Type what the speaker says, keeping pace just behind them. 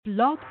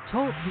Blog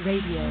Talk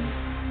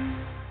Radio.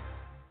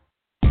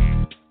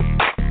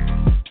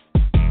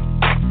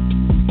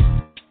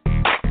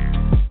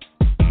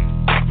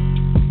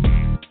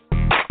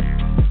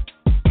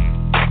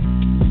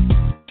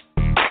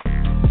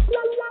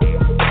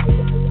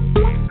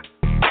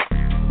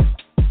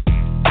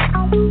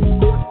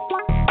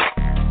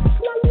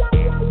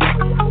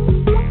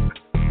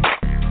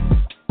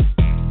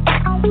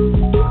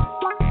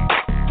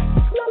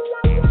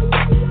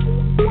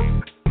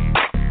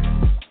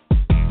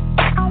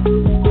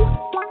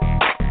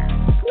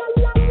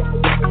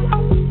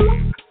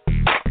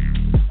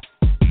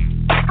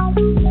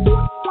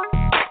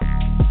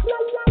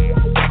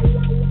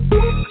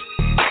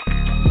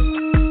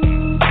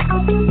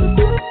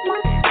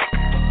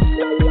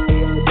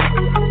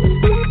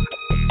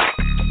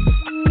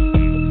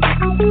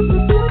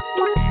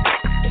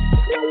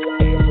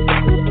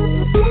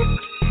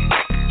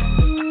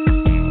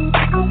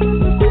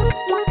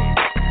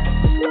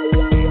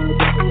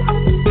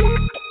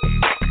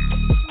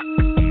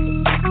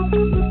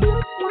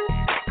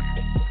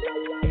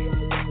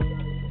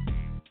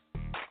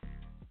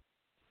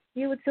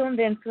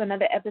 To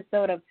another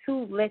episode of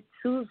Too Lit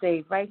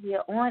Tuesday right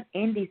here on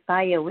Indie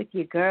Fire with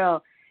your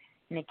girl,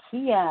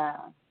 Nakia.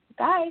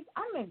 Guys,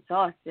 I'm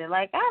exhausted.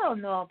 Like, I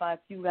don't know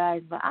about you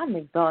guys, but I'm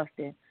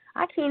exhausted.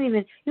 I can't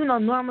even,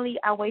 normally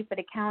I wait for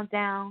the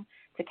countdown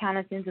to count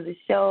us into the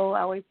show.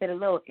 I wait for the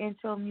little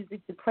intro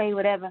music to play,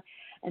 whatever,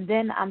 and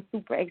then I'm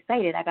super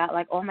excited. I got,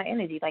 all my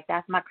energy.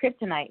 That's my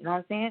kryptonite, you know what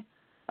I'm saying?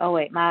 Oh,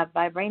 wait, my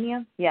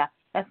vibranium? Yeah.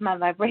 That's my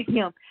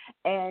vibranium.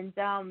 And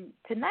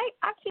tonight,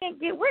 I can't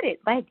get with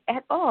it,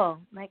 at all.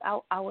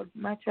 I would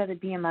much rather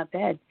be in my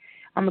bed.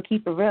 I'm going to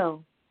keep it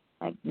real.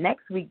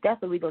 Next week,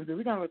 that's what we're going to do.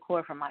 We're going to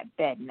record from my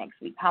bed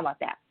next week. How about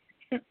that?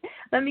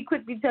 Let me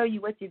quickly tell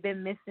you what you've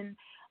been missing,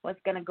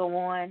 what's going to go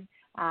on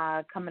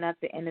coming up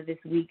the end of this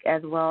week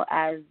as well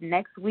as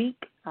next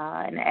week.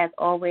 And as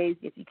always,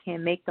 if you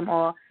can't make them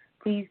all,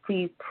 please,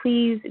 please,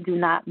 please do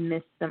not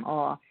miss them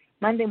all.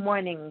 Monday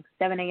morning,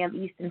 7 a.m.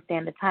 Eastern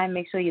Standard Time.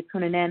 Make sure you're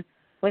tuning in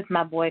with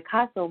my boy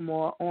Caso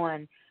Moore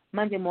on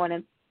Monday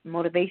Morning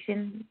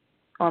Motivation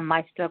on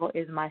My Struggle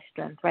is My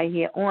Strength right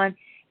here on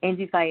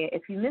Indie Fire.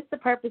 If you missed the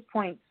purpose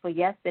points for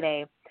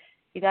yesterday,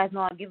 you guys know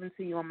I'll give them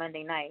to you on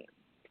Monday night.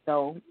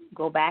 So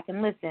go back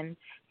and listen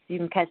so you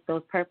can catch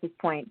those purpose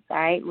points, all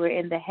right? We're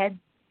in the Head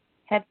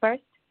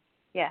First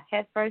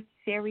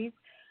series.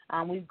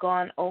 We've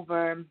gone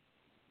over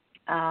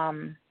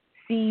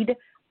Seed.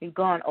 We've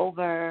gone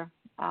over,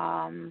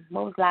 what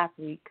was last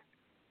week?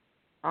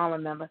 I don't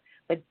remember.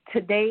 But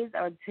yesterday,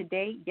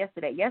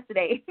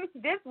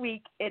 this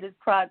week, it is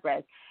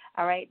progress,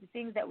 all right? The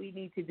things that we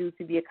need to do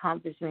to be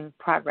accomplishing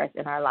progress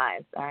in our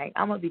lives, all right?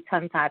 I'm going to be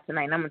tongue-tied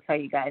tonight, and I'm going to tell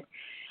you guys.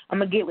 I'm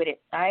going to get with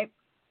it, all right?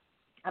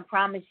 I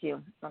promise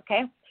you,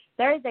 okay?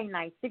 Thursday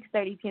night,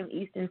 6:30 p.m.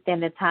 Eastern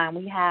Standard Time,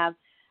 we have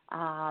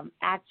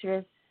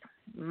actress,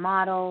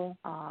 model,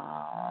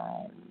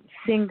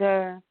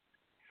 singer,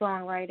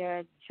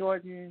 songwriter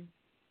Jordan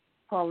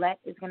Paulette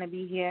is going to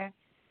be here.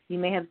 You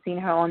may have seen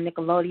her on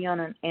Nickelodeon,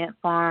 on Ant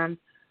Farm,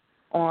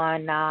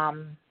 on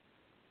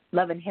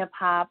Love and Hip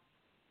Hop,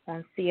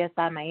 on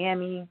CSI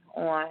Miami,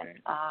 on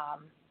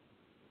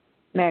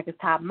America's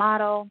Top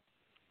Model.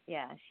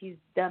 Yeah, she's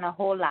done a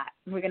whole lot.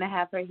 We're going to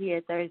have her here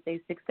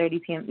Thursday,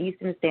 6:30 p.m.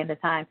 Eastern Standard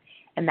Time,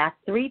 and that's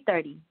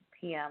 3:30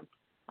 p.m.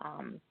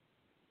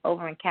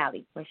 Over in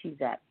Cali, where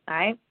she's at, all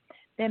right?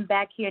 Then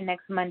back here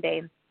next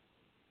Monday,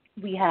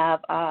 we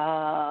have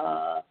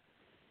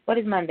what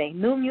is Monday?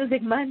 New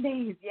Music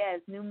Mondays.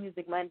 Yes, New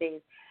Music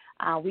Mondays.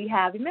 We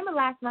have, remember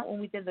last month when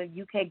we did the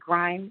UK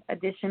Grime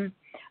edition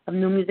of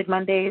New Music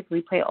Mondays?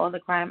 We play all the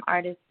grime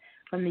artists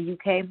from the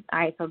UK. All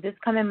right, so this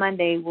coming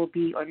Monday will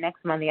be, or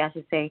next Monday I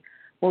should say,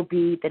 will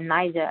be the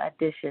Niger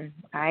edition.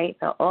 All right,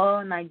 so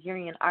all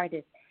Nigerian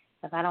artists.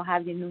 If I don't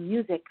have your new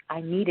music, I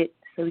need it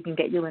so we can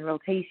get you in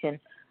rotation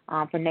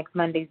for next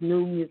Monday's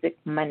New Music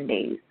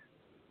Mondays.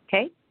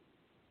 Okay?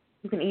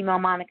 You can email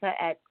Monica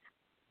at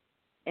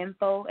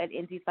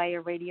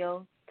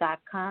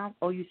info@indiefireradio.com.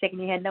 Oh, you shaking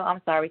your head? No,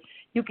 I'm sorry.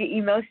 You can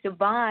email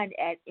Siobhan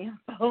at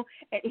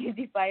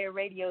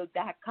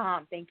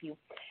info@indiefireradio.com. Thank you.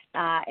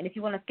 And if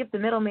you want to skip the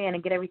middleman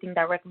and get everything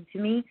directly to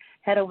me,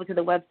 head over to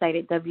the website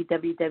at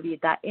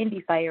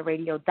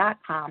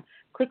www.indiefireradio.com.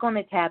 Click on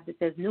the tab that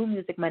says New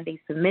Music Monday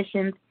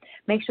Submissions.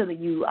 Make sure that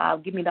you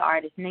give me the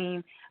artist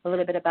name, a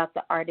little bit about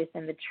the artist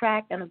and the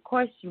track, and, of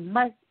course, you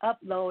must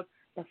upload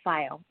the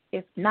file.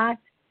 If not,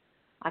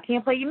 I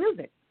can't play your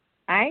music.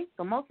 All right?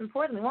 So most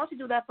importantly, why don't you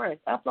do that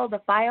first? Upload the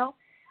file.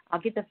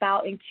 I'll get the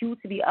file in queue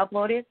to be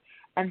uploaded,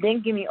 and then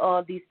give me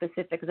all these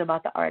specifics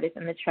about the artist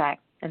and the track,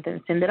 and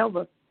then send it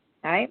over.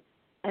 All right?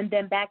 And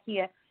then back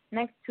here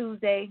next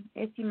Tuesday,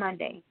 it's your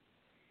Monday.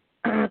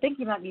 I think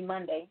it might be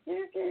Monday.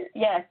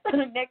 Yes.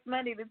 Next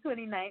Monday, the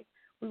 29th,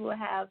 we will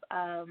have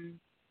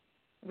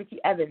Ricky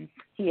Evans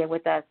here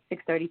with us,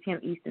 6:30 p.m.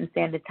 Eastern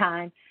Standard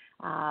Time.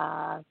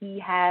 He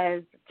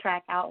has a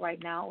track out right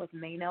now with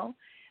Mano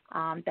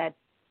that's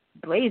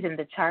blazing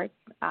the charts.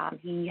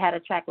 He had a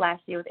track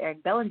last year with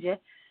Eric Bellinger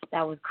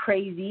that was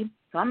crazy.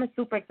 So I'm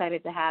super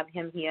excited to have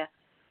him here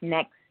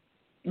next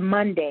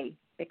Monday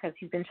because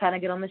he's been trying to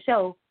get on the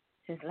show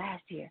since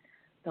last year.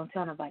 Don't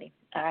tell nobody,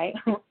 all right?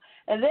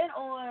 And then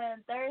on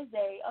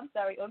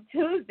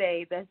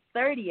Tuesday, the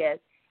 30th,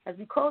 as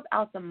we close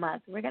out the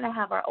month, we're going to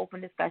have our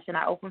open discussion,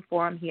 our open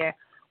forum here.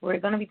 We're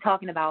going to be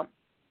talking about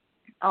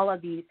all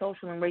of the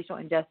social and racial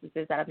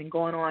injustices that have been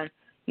going on,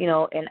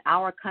 in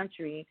our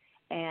country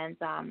and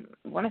I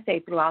want to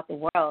say throughout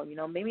the world.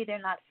 Maybe they're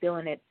not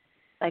feeling it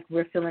like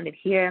we're feeling it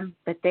here,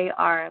 but they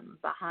are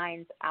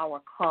behind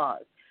our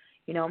cause.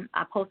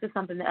 I posted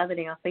something the other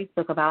day on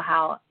Facebook about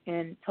how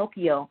in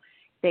Tokyo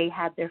they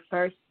had their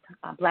first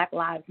Black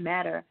Lives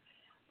Matter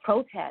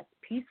protest,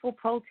 peaceful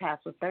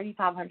protest with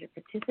 3,500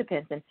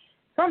 participants, and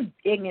some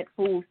ignorant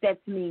fool said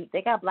to me,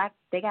 they got black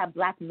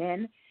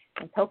men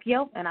in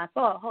Tokyo, and I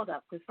thought, hold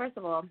up, because first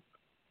of all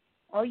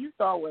you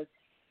saw was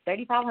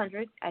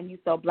 3,500, and you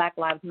saw Black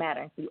Lives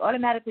Matter. So you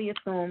automatically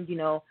assumed,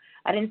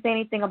 I didn't say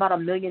anything about a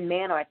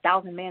 1,000,000-man or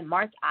 1,000-man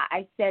march.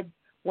 I said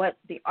what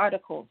the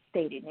article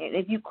stated. And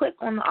if you click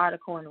on the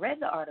article and read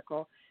the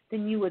article,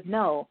 then you would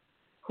know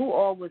who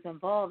all was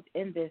involved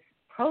in this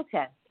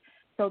protest.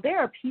 So there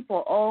are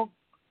people all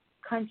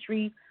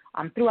country,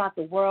 throughout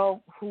the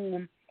world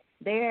who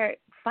they're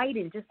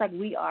fighting just like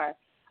we are.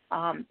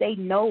 They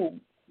know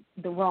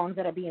the wrongs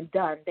that are being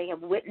done. They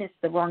have witnessed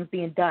the wrongs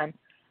being done,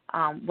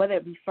 whether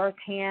it be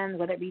firsthand,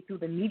 whether it be through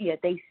the media.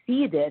 They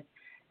see this,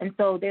 and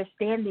so they're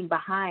standing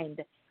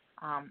behind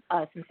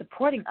us and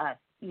supporting us,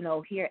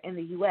 here in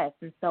the U.S.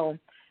 And so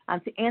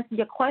to answer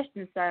your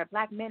question, sir,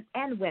 Black men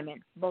and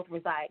women both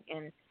reside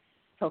in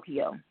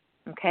Tokyo,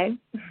 okay?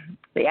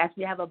 They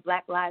actually have a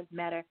Black Lives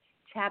Matter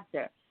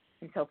chapter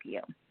in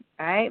Tokyo,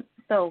 all right?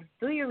 So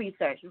do your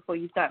research before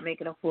you start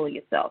making a fool of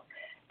yourself.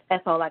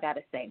 That's all I got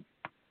to say.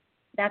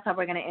 That's how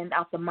we're going to end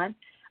out the month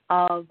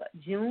of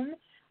June.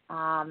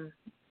 I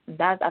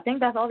think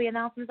that's all the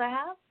announcements I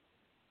have.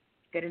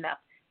 Good enough.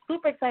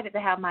 Super excited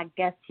to have my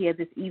guest here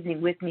this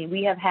evening with me.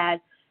 We have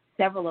had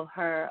several of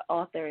her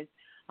authors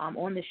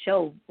on the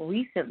show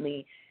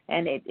recently,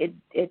 and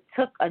it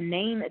took a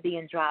name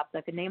being dropped,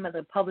 like the name of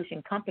the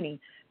publishing company,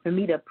 for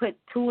me to put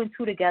two and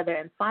two together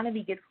and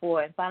finally get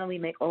four and finally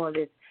make all of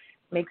this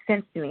make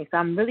sense to me. So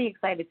I'm really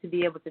excited to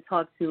be able to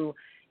talk to,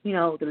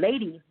 the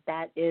lady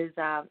that is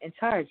in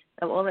charge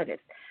of all of this.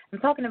 I'm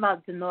talking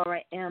about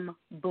Denora M.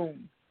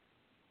 Boom.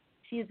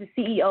 She is the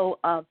CEO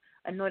of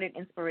Anointed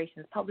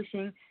Inspirations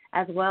Publishing,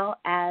 as well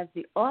as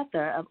the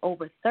author of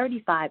over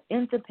 35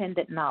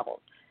 independent novels.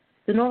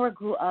 Denora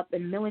grew up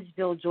in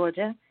Milledgeville,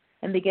 Georgia,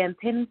 and began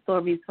penning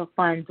stories for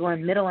fun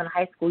during middle and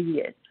high school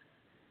years.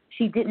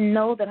 She didn't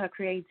know that her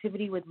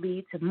creativity would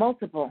lead to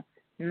multiple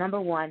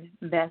 #1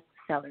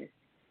 bestsellers.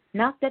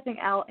 Now stepping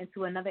out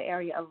into another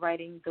area of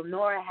writing,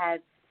 Denora has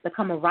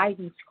become a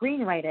rising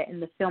screenwriter in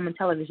the film and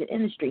television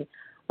industry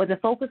with a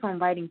focus on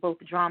writing both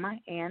drama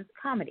and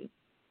comedy.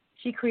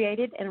 She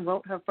created and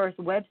wrote her first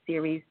web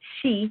series,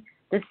 She,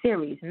 the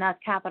Series,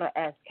 not capital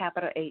S,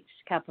 capital H,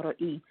 capital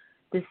E,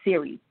 the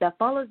series, that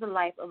follows the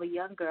life of a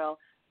young girl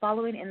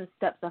following in the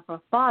steps of her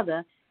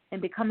father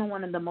and becoming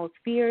one of the most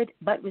feared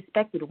but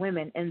respected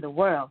women in the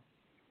world.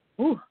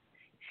 Ooh.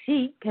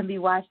 She can be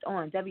watched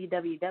on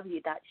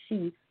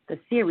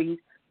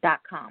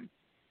www.shetheseries.com,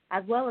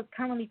 as well as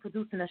currently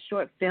producing a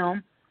short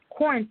film,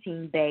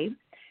 Quarantine Babe,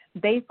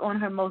 based on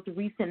her most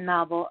recent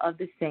novel of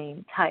the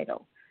same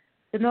title.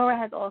 Denora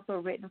has also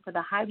written for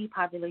the highly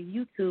popular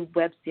YouTube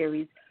web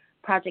series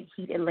Project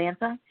Heat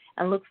Atlanta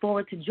and looks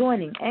forward to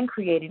joining and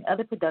creating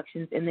other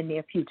productions in the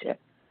near future.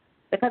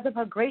 Because of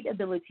her great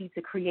ability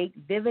to create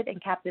vivid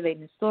and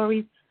captivating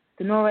stories,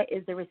 Denora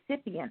is the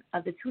recipient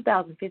of the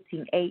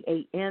 2015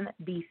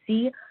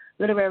 AAMBC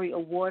Literary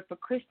Award for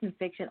Christian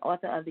Fiction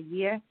Author of the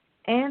Year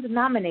and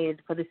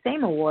nominated for the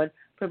same award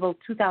for both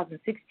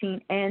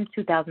 2016 and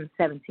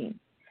 2017.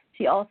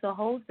 She also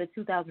holds the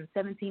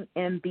 2017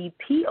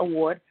 MVP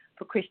Award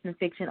for Christian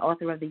Fiction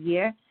Author of the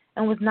Year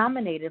and was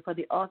nominated for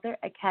the Author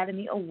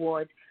Academy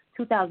Awards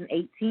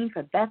 2018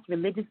 for Best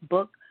Religious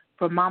Book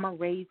for Mama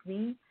Raised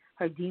Me,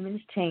 Her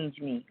Demons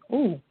Changed Me.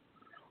 Ooh.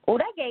 Oh,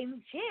 that gave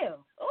me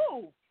chills.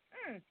 Ooh.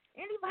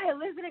 Anybody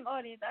listening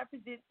audience, I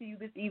present to you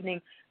this evening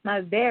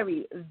my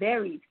very,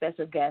 very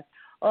special guest,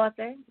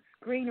 author,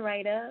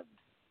 screenwriter,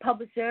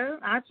 publisher,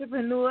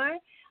 entrepreneur,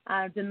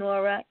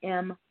 Denora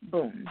M.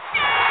 Boom.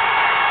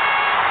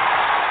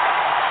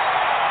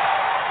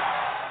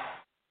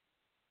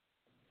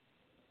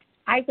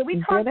 All right, so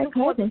we talked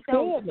before the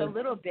show just a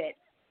little bit,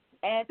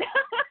 and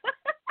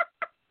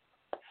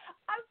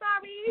I'm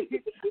sorry,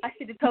 I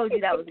should have told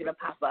you that was going to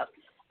pop up,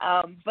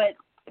 but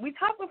we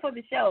talked before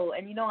the show,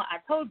 and, I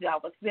told you I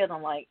was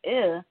feeling like,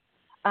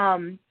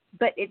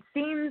 but it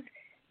seems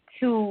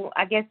to,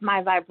 I guess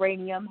my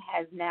vibranium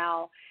has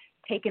now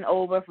taken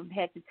over from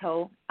head to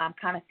toe. I'm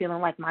kind of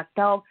feeling like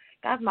myself.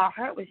 Guys, my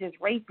heart was just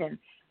racing,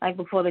 like,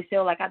 before the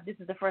show. This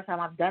is the first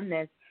time I've done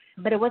this.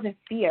 But it wasn't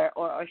fear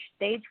or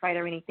stage fright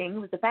or anything. It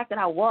was the fact that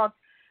I walked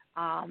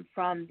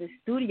from the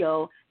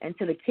studio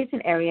into the kitchen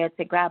area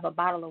to grab a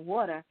bottle of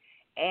water,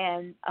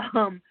 and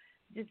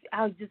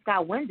just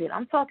got winded.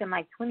 I'm talking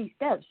like 20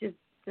 steps, just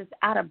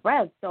out of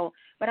breath. So,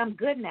 but I'm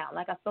good now.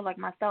 Like I feel like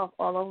myself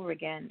all over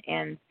again,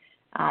 and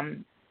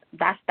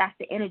that's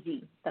the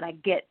energy that I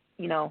get,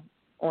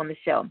 on the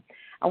show.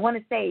 I want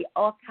to say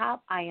off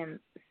top, I am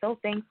so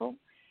thankful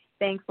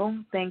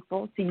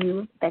to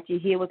you that you're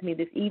here with me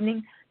this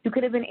evening. You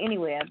could have been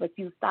anywhere, but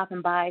you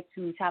stopping by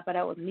to chop it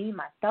out with me,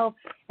 myself,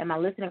 and my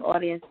listening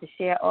audience to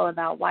share all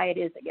about why it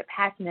is that you're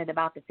passionate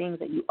about the things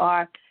that you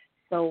are.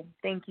 So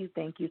thank you.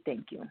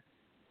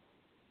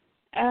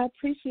 I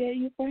appreciate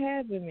you for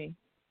having me.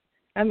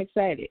 I'm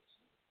excited.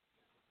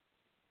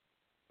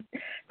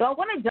 So I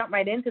want to jump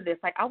right into this.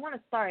 Like I want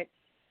to start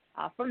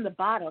from the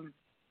bottom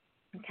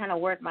and kind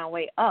of work my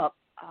way up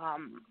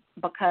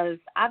because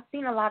I've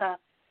seen a lot of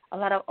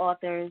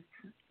authors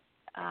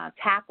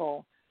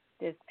tackle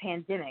this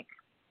pandemic.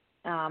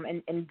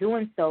 And in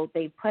doing so,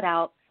 they put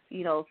out,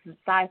 some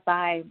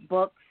sci-fi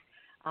books.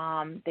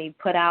 They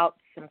put out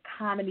some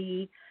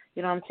comedy,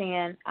 you know what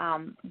I'm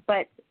saying?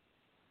 But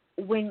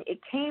when it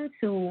came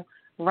to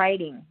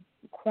writing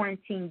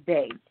Quarantine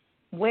Bae,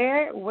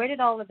 where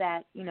did all of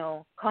that,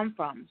 come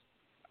from?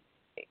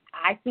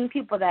 I see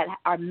people that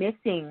are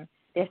missing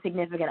their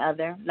significant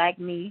other, like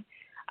me.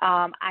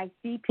 I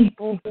see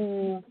people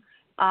who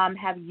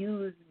have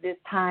used this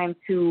time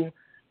to,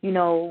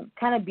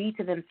 kind of be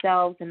to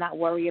themselves and not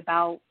worry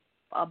about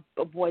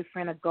a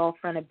boyfriend, a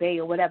girlfriend, a bae,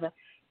 or whatever.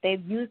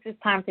 They've used this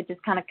time to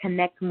just kind of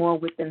connect more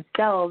with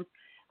themselves.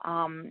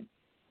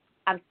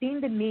 I've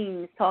seen the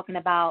memes talking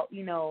about,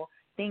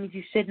 things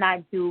you should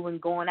not do and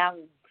going out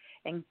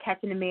and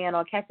catching a man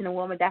or catching a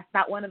woman. That's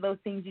not one of those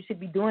things you should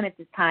be doing at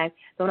this time.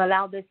 Don't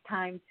allow this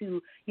time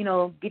to,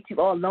 get you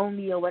all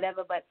lonely or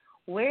whatever. But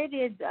where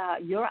did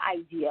your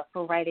idea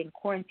for writing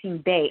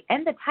Quarantine Bae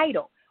and the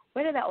title,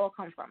 where did that all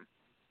come from?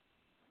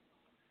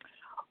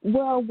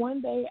 Well,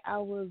 one day I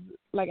was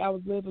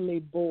literally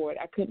bored.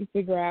 I couldn't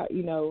figure out,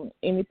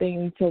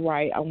 anything to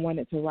write. I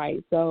wanted to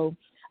write. So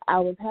I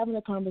was having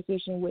a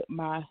conversation with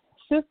my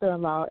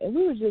sister-in-law, and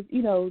we were just,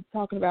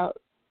 talking about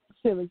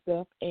silly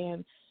stuff.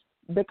 And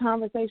the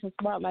conversation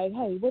sparked like,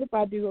 hey, what if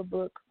I do a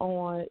book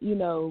on,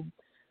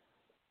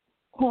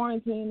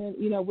 quarantine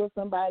and, with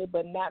somebody,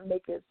 but not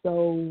make it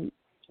so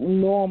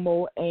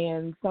normal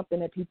and something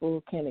that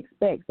people can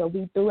expect. So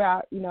we threw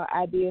out,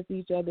 ideas to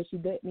each other. She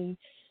let me,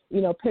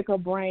 pick her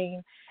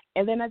brain.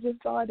 And then I just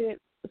started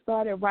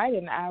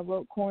writing. I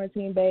wrote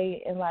Quarantine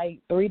Bae in like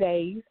 3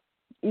 days,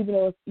 even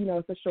though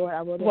it's a short. I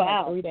wrote it in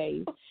like 3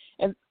 days.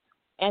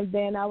 And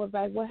then I was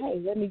like, well,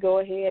 hey, let me go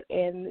ahead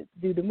and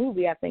do the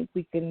movie. I think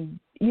we can,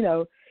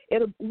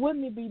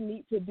 wouldn't it be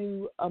neat to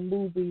do a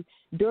movie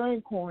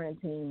during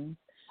quarantine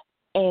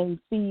and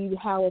see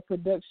how a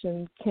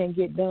production can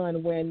get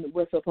done when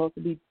we're supposed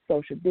to be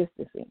social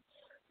distancing?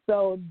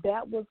 So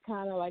that was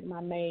kind of like my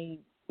main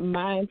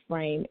mind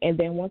frame. And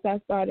then once I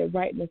started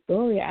writing the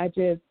story, I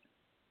just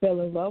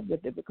fell in love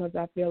with it because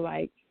I feel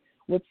like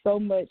with so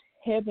much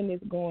heaviness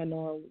going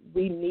on,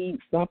 we need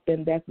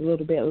something that's a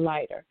little bit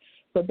lighter.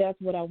 So that's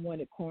what I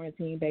wanted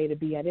Quarantine Bae to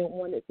be. I didn't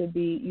want it to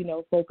be,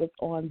 focused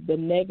on the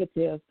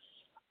negative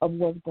of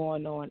what's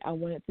going on. I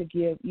wanted to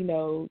give,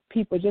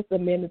 people just a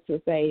minute to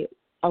say,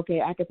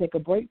 okay, I can take a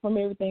break from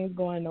everything that's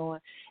going on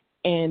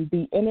and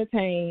be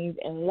entertained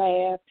and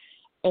laugh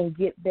and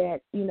get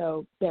that,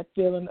 that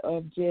feeling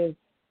of just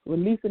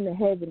releasing the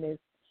heaviness.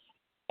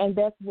 And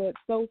that's what,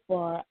 so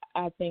far,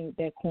 I think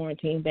that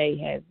Quarantine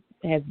Bae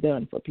has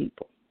done for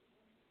people.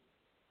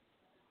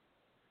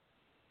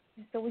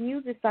 So when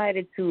you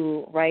decided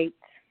to write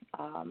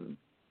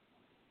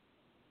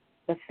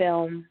the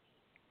film,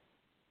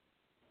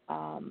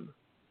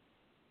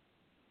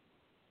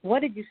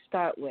 what did you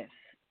start with?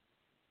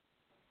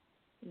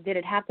 Did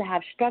it have to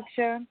have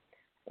structure,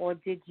 or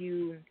did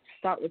you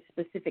start with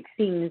specific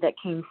scenes that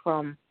came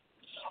from?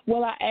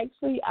 Well, I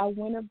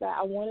wanted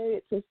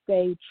it to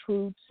stay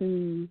true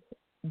to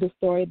the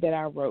story that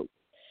I wrote.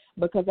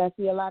 Because I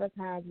see a lot of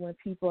times when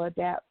people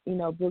adapt,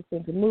 books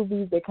into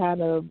movies, they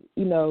kind of,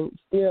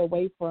 steer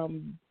away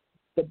from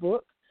the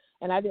book.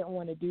 And I didn't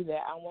want to do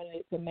that. I wanted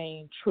it to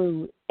remain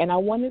true. And I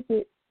wanted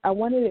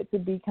it to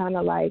be kind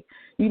of like,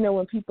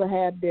 when people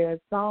have their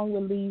song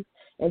release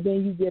and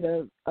then you get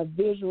a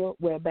visual,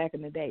 well, back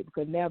in the day,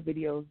 because now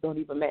videos don't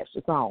even match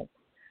the song.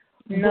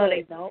 No,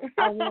 they don't.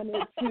 I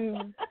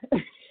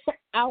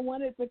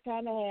wanted to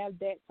kind of have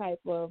that type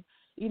of,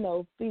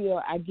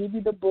 feel. I give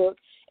you the book,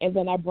 and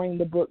then I bring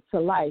the book to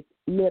life,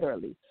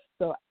 literally.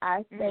 So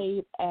I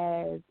stayed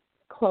as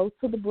close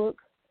to the book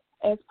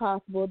as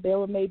possible. There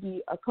were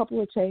maybe a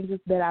couple of changes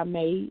that I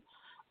made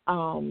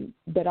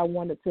that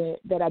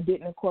I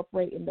didn't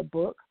incorporate in the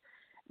book.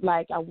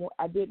 Like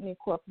I didn't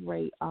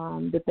incorporate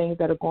the things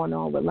that are going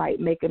on with, like,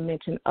 making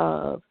mention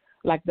of,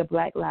 like, the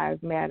Black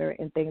Lives Matter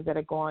and things that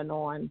are going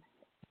on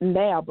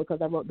now,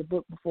 because I wrote the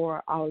book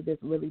before all of this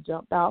really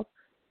jumped off.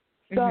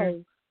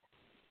 So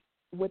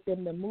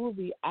within the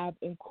movie, I've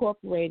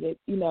incorporated,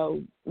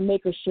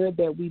 making sure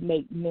that we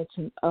make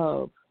mention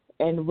of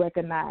and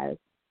recognize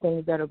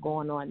things that are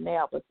going on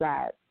now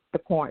besides the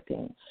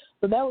quarantine.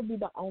 So that would be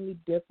the only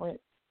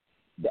difference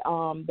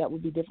that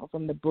would be different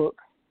from the book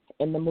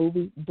and the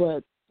movie,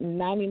 but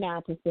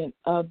 99%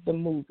 of the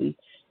movie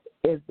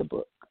is the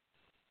book.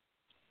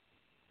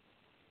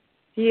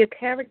 Do your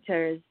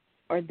characters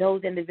or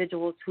those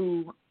individuals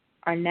who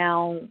are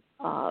now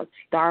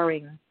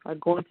starring or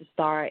going to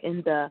star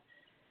in the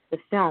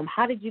film,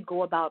 how did you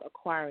go about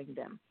acquiring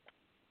them?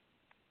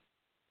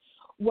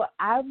 Well,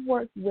 I've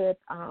worked with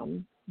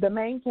the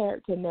main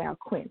character now,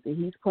 Quincy.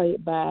 He's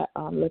played by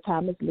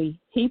LaThomas Lee.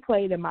 He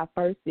played in my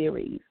first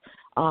series,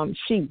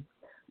 She.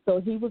 So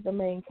he was the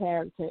main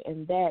character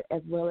in that,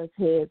 as well as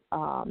his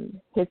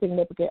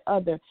significant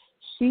other.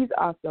 She's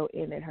also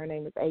in it. Her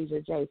name is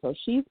Asia J. So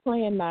she's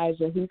playing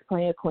Nigel. He's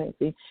playing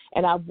Quincy.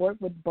 And I've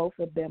worked with both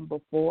of them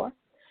before.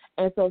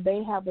 And so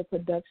they have a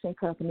production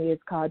company.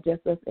 It's called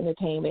Just Us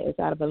Entertainment. It's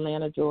out of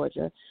Atlanta,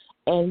 Georgia.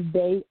 And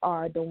they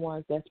are the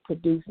ones that's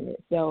producing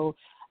it. So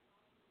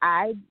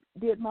I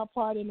did my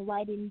part in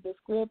writing the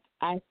script.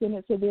 I sent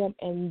it to them,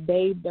 and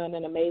they've done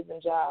an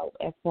amazing job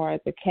as far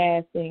as the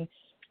casting,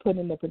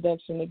 putting the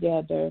production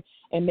together,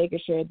 and making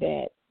sure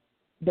that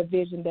the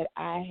vision that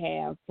I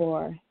have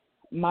for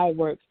my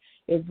work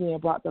is being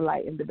brought to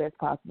light in the best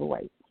possible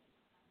way.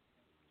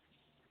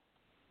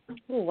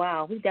 Oh,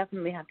 wow. We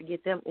definitely have to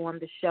get them on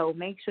the show.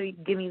 Make sure you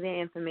give me their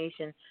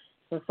information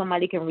so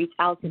somebody can reach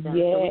out to them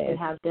so we can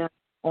have them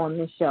on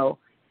the show.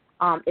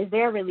 Is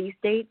there a release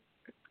date?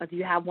 Or do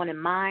you have one in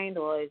mind,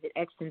 or is it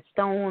etched in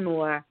stone,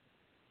 or?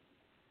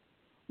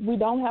 We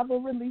don't have a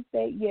release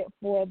date yet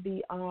for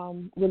the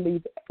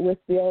release. We're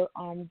still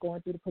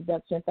going through the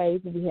production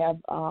phase, and we have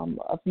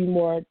a few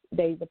more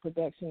days of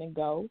production to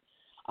go.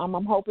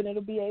 I'm hoping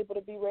it'll be able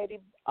to be ready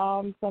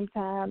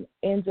sometime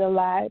in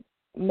July,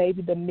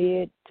 maybe the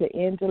mid to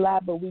end July,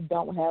 but we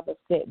don't have a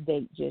set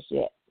date just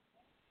yet.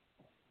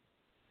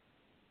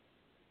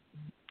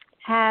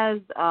 Has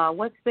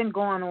what's been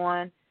going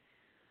on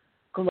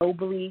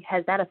globally,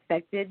 has that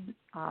affected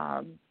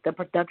the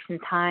production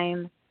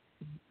time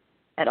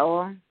at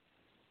all?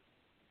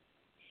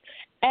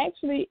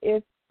 Actually,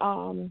 it's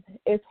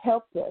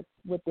helped us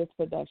with this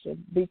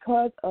production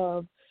because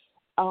of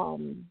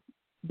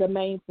the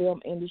main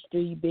film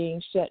industry being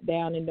shut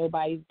down and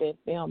nobody's been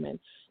filming.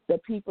 The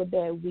people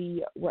that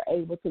we were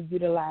able to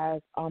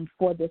utilize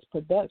for this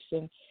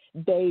production,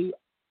 they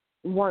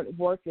weren't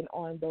working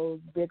on those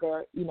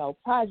bigger,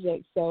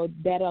 projects. So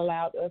that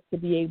allowed us to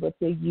be able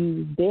to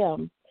use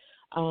them.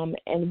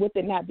 And with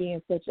it not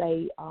being such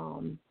a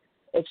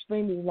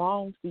extremely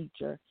long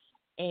feature,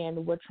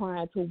 and we're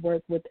trying to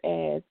work with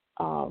as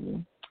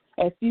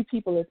few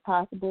people as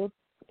possible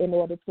in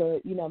order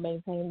to,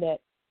 maintain that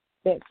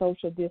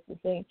social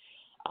distancing.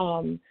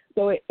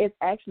 So it's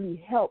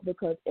actually helped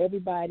because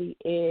everybody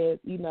is,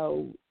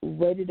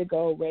 ready to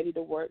go, ready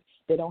to work.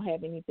 They don't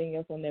have anything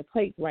else on their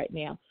plate right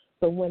now.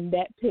 So when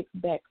that picks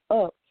back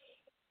up,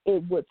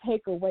 it would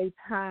take away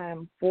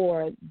time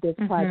for this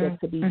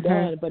project to be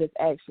done, but it's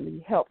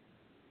actually helped.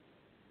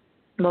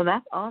 Well,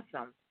 that's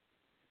awesome.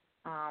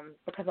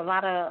 Because a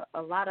lot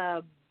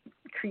of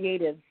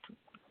creatives,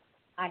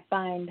 I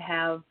find,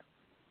 have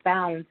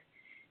found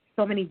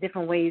so many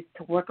different ways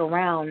to work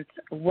around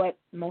what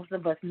most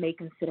of us may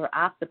consider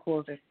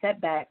obstacles or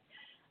setbacks.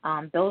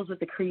 Those with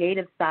the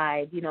creative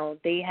side,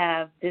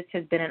 this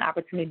has been an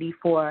opportunity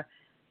for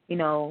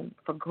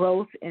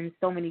growth in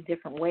so many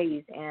different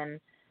ways. And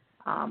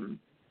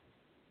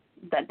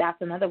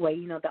that's another way.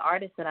 The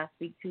artists that I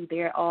speak to,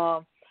 they're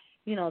all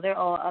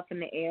up in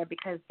the air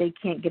because they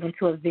can't get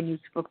into a venue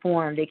to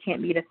perform. They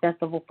can't be at a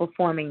festival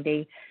performing.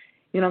 They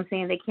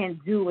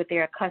can't do what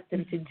they're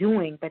accustomed to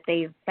doing, but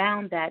they've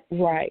found that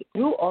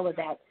through all of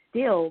that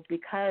still,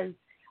 because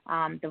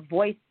the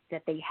voice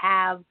that they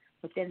have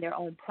within their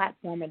own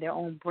platform and their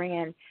own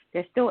brand,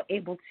 they're still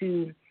able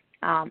to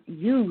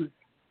use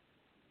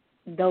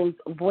those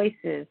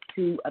voices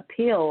to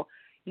appeal,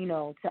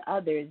 to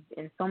others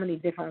in so many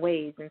different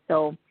ways. And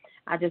so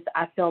I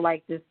feel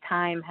like this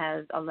time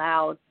has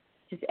allowed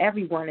just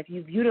everyone, if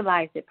you've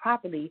utilized it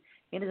properly,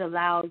 it has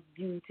allowed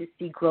you to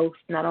see growth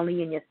not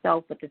only in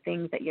yourself, but the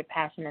things that you're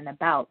passionate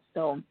about.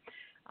 So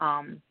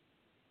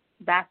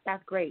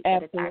that's great. Absolutely.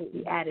 That it's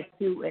actually added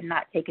to and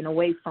not taken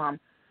away from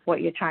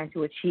what you're trying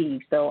to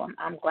achieve. So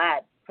I'm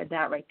glad for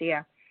that right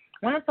there.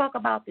 I want to talk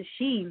about the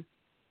She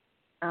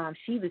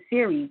the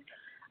series.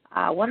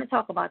 I want to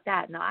talk about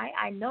that. Now,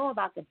 I know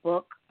about the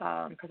book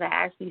because I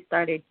actually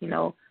started,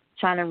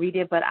 trying to read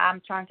it, but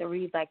I'm trying to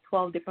read like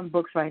 12 different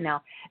books right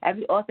now.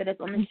 Every author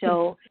that's on the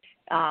show,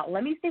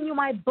 let me send you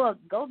my book.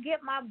 Go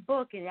get my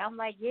book. And I'm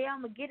like, yeah,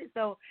 I'm going to get it.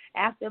 So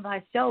after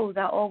my shows,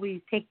 I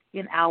always take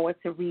an hour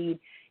to read,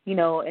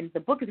 and the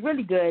book is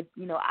really good.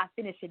 I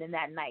finish it in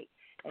that night.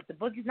 If the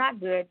book is not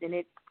good, then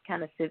it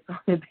kind of sits on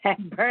the back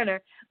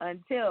burner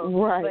until.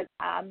 Right. But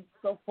I'm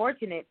so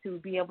fortunate to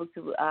be able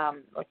to,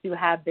 or to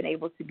have been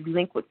able to be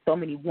linked with so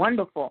many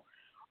wonderful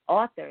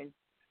authors.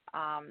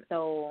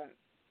 So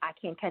I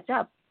can't catch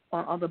up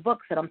on the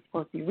books that I'm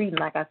supposed to be reading.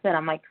 Like I said,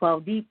 I'm like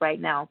 12 deep right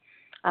now.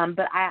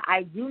 But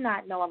I do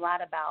not know a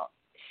lot about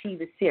She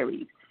the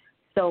series.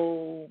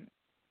 So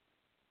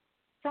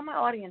tell my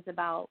audience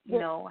about,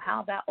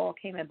 how that all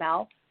came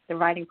about, the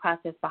writing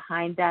process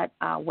behind that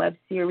web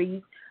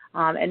series,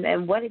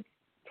 and what it's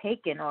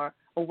taken or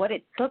what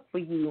it took for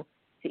you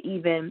to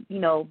even,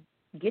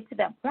 get to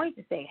that point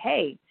to say,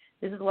 hey,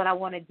 this is what I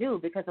want to do.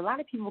 Because a lot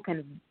of people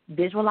can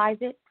visualize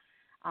it.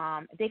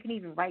 They can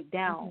even write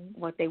down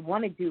what they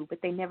want to do, but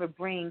they never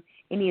bring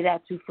any of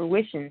that to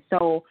fruition.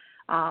 So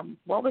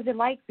what was it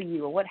like for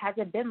you, or what has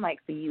it been like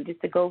for you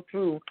just to go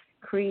through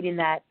creating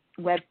that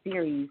web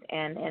series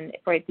and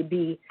for it to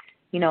be,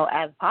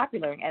 as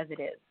popular as it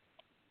is?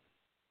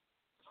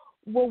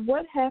 Well,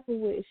 what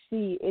happened with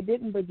it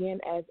didn't begin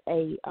as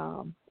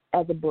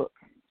a book.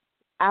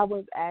 I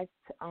was asked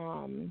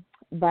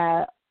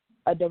by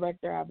a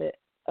director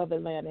of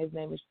Atlanta. His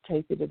name is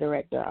Tracy, the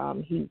director.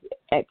 He's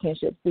at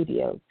Kinship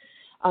Studios.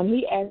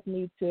 He asked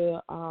me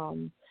to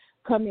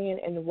come in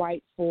and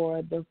write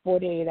for the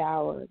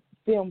 48-hour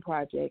film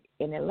project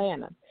in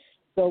Atlanta.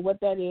 So what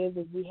that is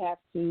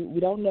we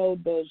don't know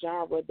the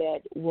genre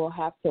that we'll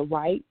have to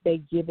write. They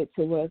give it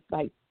to us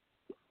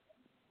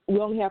we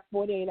only have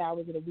 48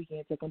 hours in a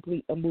weekend to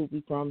complete a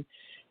movie from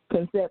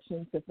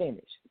conception to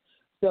finish.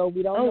 So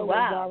we don't know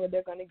what genre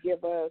they're going to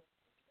give us.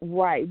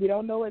 Right. We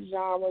don't know what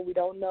genre. We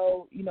don't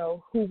know,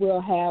 who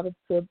we'll have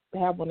to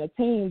have on a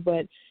team.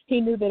 But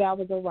he knew that I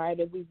was a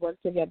writer. We've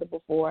worked together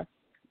before.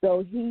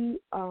 So he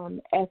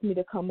asked me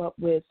to come up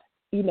with,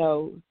 see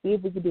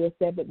if we could do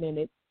a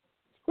 7-minute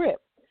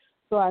script.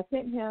 So I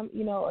sent him,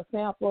 a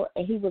sample,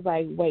 and he was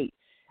like, wait,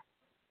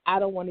 I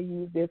don't want to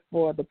use this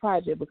for the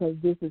project because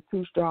this is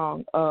too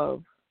strong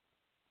of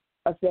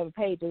a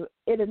 7-page.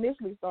 It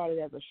initially started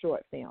as a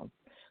short film.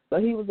 So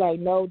he was like,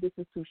 no, this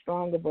is too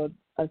strong of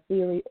a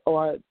series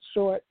or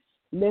short.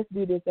 Let's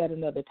do this at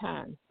another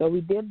time. So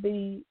we did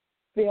the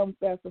film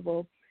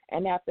festival,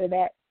 and after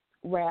that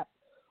wrap,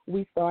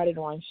 we started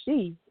on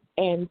She.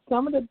 And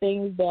some of the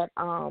things that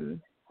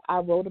I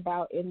wrote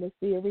about in the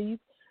series,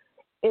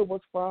 it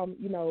was from,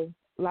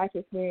 life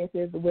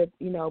experiences with,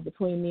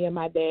 between me and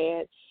my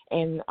dad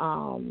and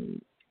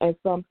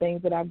some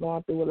things that I've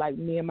gone through with, like,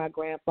 me and my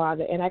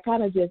grandfather. And I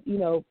kind of just,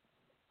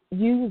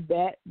 use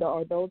that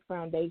or those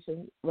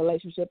foundation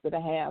relationships that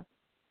I have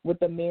with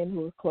the men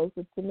who are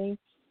closest to me,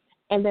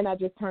 and then I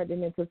just turned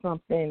it into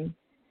something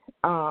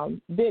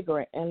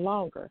bigger and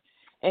longer.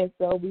 And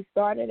so we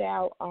started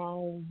out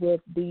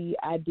with the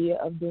idea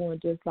of doing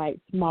just like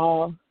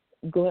small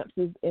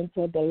glimpses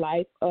into the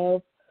life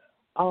of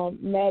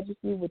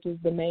Majesty, which is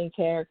the main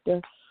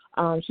character.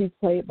 She's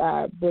played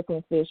by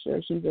Brooklyn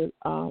Fisher. She's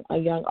a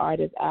young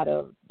artist out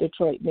of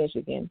Detroit,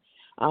 Michigan.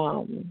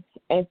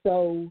 And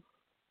so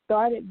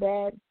started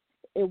that.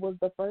 It was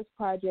the first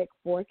project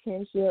for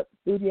Kinship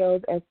Studios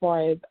as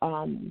far as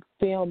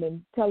film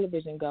and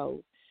television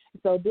goes.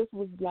 So this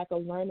was like a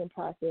learning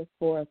process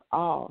for us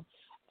all.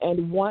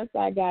 And once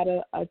I got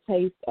a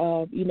taste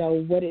of,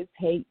 what it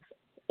takes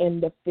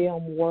in the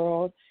film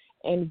world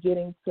and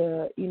getting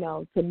to,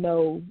 to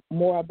know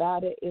more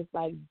about it, it's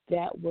like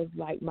that was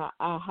like my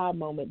aha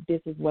moment.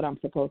 This is what I'm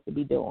supposed to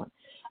be doing.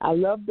 I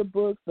love the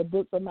books. The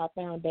books are my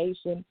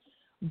foundation,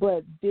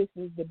 but this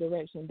is the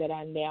direction that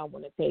I now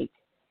want to take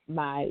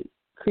my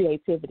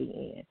creativity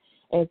in.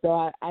 And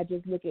so I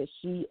just look at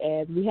She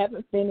as we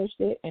haven't finished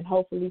it, and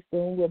hopefully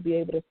soon we'll be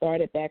able to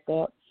start it back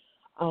up.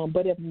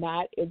 But if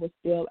not, it was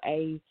still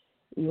a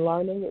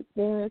learning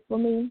experience for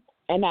me.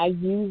 And I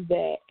use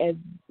that as,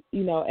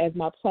 as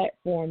my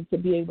platform to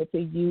be able to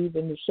use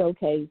and to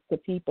showcase to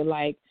people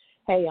like,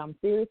 hey, I'm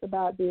serious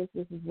about this.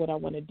 This is what I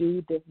want to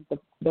do. This is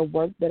the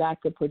work that I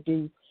could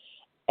produce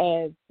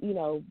as,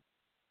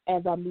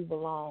 as I move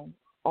along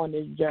on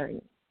this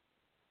journey.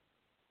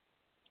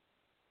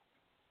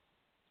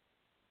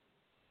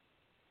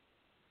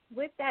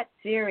 With that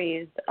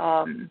series,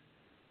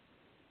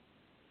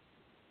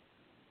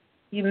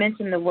 you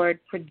mentioned the word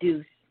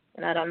produce,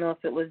 and I don't know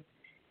if it was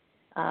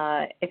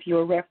if you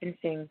were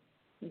referencing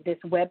this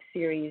web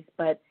series,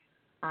 but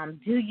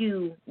do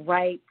you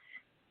write,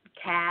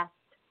 cast,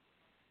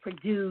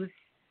 produce,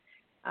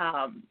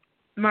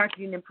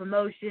 marketing and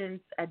promotions?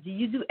 Do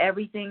you do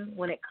everything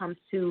when it comes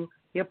to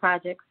your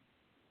projects?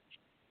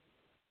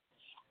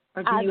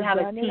 Or do you have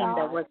a team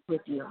that works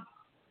with you?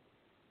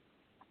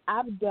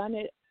 I've done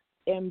it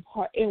in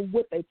part and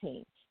with a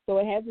team. So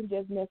it hasn't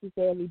just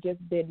necessarily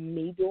just been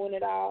me doing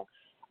it all.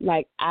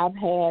 Like I've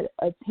had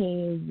a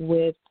team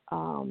with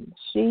I'm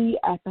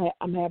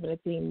having a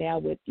team now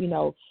with,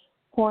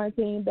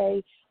 Quarantine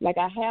Bay. Like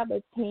I have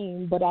a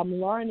team, but I'm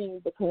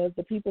learning because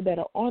the people that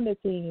are on the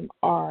team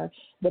are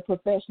the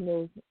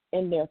professionals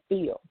in their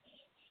field.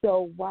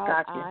 So while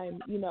Gotcha.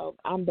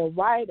 I'm the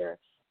writer,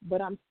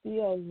 but I'm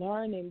still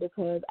learning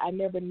because I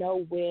never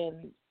know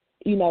when,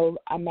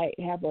 I might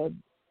have a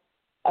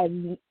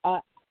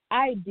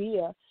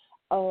idea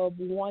of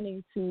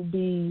wanting to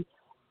be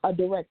a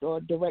director or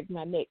direct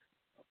my next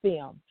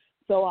film.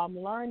 So I'm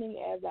learning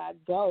as I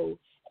go,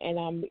 and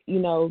I'm,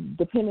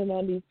 depending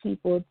on these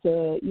people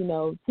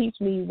to, teach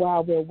me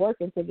while we're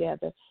working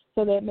together,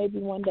 so that maybe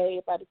one day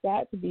if I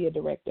decide to be a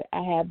director,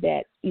 I have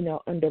that,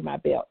 under my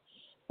belt.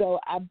 So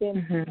I've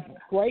been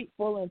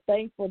grateful and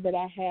thankful that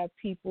I have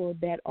people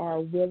that are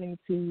willing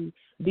to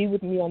be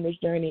with me on this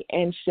journey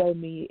and show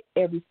me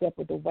every step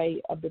of the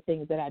way of the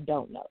things that I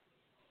don't know.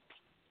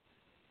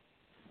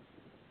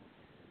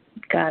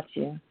 Got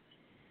you.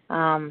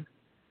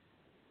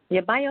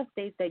 Your bio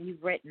states that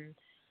you've written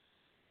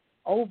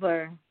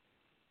over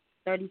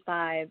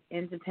 35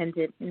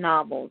 independent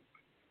novels,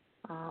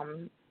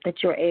 that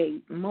you're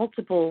a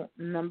multiple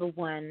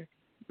 #1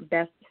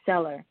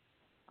 bestseller.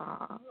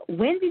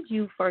 When did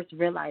you first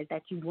realize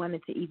that you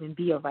wanted to even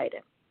be a writer?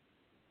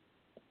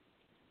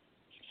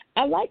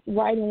 I liked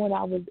writing when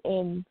I was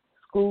in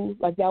school.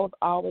 Like, that was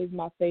always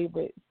my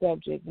favorite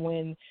subject.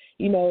 When,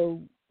 you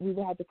know, we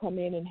would have to come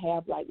in and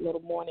have, like,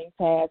 little morning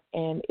tasks,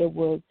 and it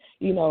was,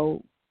 you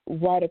know,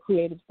 write a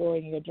creative story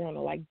in your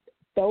journal. Like,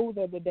 those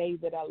are the days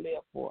that I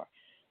live for.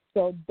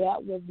 So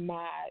that was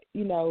my,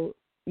 you know,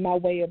 my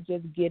way of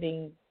just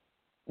getting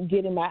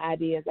my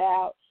ideas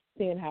out,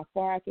 seeing how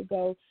far I could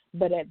go.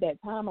 But at that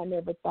time, I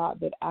never thought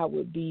that I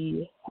would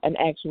be an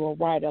actual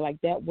writer. Like,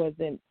 that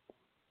wasn't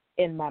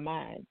in my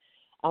mind.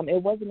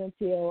 It wasn't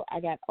until I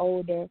got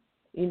older,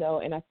 you know,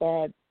 and I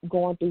started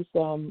going through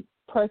some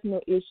personal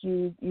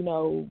issues, you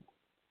know,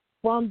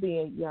 from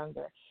being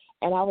younger.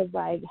 And I was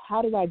like,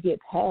 how do I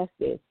get past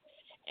this?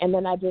 And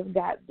then I just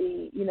got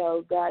the, you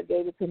know, God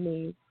gave it to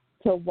me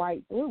to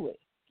write through it.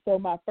 So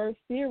my first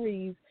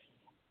series,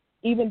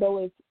 even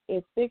though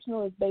it's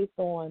fictional, is based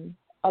on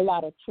a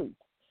lot of truth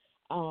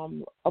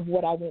of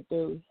what I went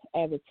through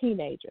as a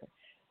teenager.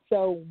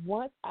 So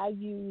once I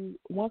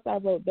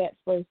wrote that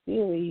first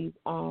series,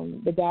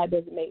 the God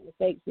Doesn't Make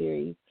Mistakes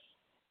series,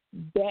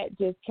 that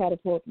just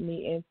catapulted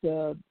me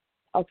into,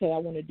 okay, I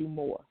want to do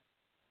more.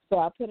 So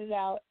I put it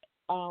out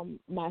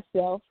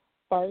myself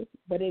first,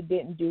 but it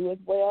didn't do as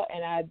well,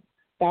 and I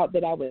thought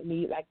that I would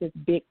need like this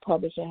big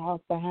publishing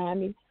house behind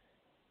me.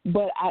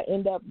 But I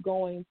ended up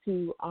going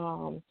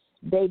to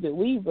David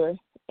Weaver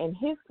and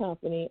his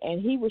company,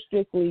 and he was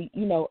strictly,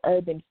 you know,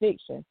 urban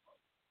fiction.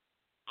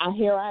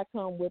 Here I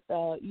come with,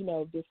 you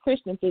know, this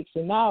Christian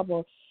fiction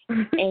novel,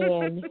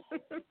 and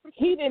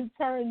he didn't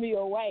turn me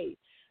away.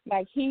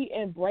 Like, he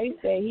embraced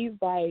it. He's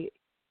like,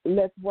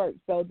 let's work.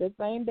 So the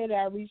same day that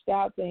I reached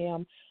out to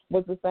him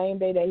was the same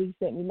day that he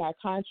sent me my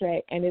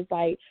contract. And it's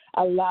like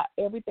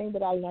everything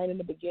that I learned in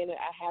the beginning,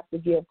 I have to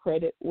give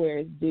credit where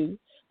it's due,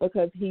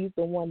 because he's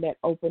the one that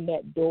opened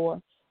that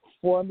door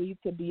for me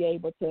to be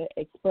able to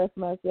express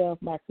myself,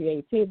 my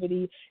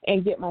creativity,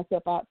 and get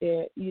myself out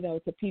there, you know,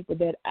 to people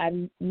that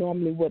I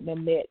normally wouldn't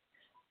have met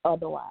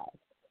otherwise.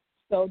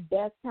 So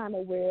that's kind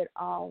of where it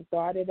all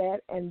started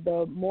at. And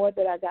the more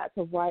that I got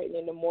to writing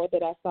and the more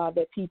that I saw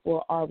that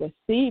people are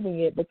receiving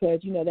it,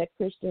 because, you know, that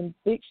Christian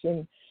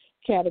fiction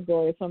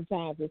category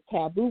sometimes is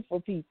taboo for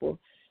people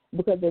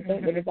because they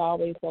think that it's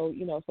always so,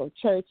 you know, so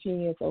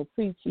churchy and so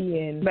preachy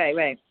and,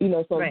 right. you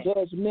know, so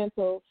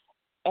judgmental.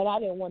 And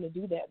I didn't want to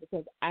do that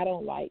because I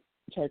don't like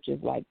churches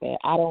like that.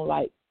 I don't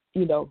like,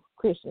 you know,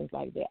 Christians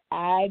like that.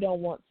 I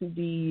don't want to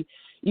be,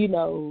 you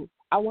know,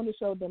 I want to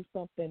show them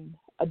something,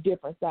 a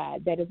different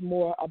side that is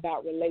more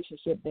about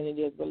relationship than it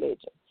is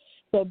religion.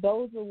 So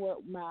those are what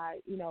my,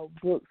 you know,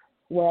 books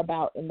were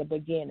about in the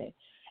beginning.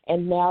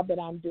 And now that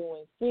I'm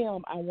doing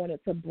film, I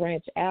wanted to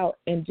branch out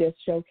and just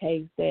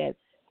showcase that,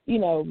 you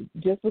know,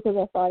 just because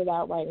I started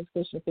out writing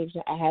Christian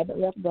fiction, I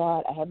haven't left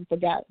God. I haven't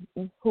forgotten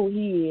who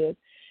he is.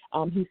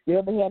 He's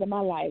still the head of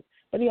my life,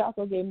 but he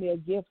also gave me a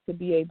gift to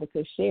be able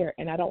to share,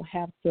 and I don't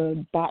have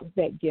to box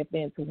that gift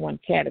into one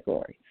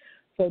category.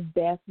 So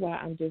that's why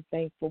I'm just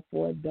thankful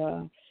for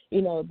the,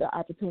 you know, the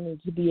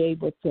opportunity to be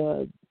able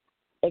to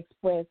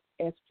express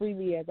as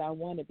freely as I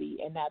want to be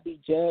and not be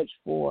judged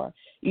for,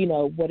 you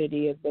know, what it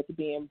is, but to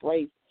be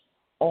embraced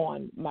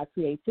on my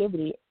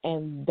creativity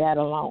and that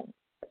alone.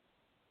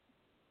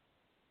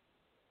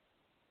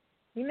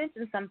 You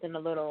mentioned something a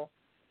little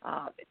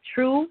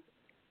true,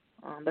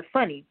 but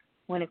funny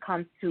when it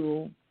comes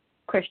to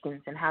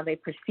Christians and how they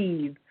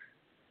perceive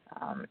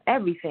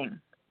everything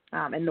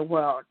in the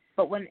world.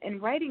 But when in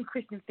writing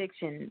Christian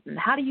fiction,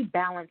 how do you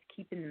balance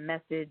keeping the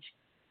message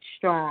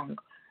strong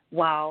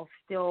while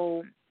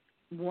still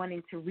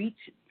wanting to reach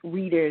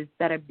readers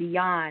that are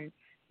beyond,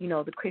 you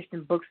know, the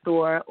Christian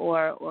bookstore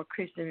or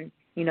Christian,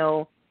 you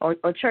know, or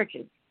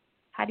churches?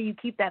 How do you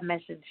keep that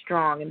message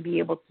strong and be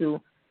able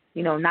to,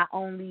 you know, not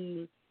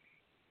only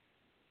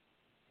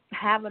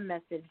have a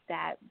message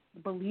that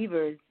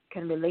believers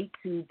can relate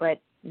to, but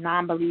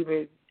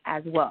non-believers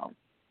as well?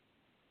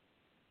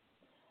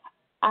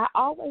 I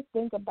always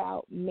think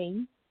about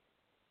me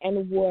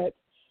and what,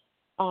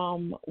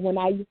 when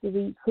I used to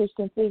read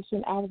Christian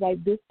fiction, I was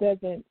like, this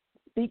doesn't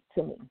speak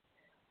to me.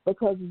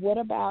 Because what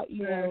about,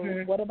 you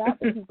know, what about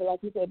the people,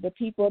 like you said, the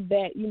people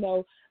that, you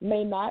know,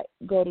 may not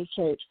go to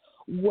church,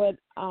 what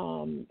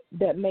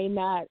that may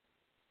not,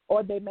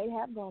 or they may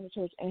have gone to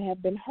church and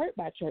have been hurt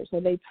by church, so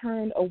they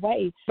turn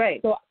away.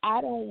 Right. So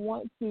I don't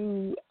want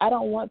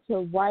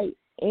to write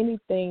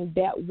anything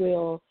that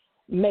will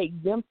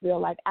make them feel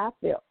like I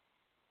feel.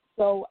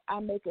 So I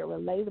make it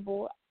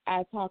relatable.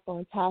 I talk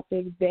on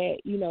topics that,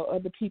 you know,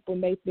 other people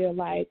may feel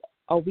like,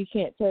 oh, we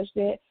can't touch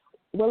that.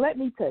 Well, let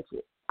me touch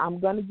it. I'm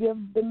going to give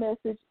the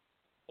message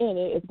in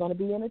it. It's going to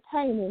be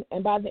entertaining.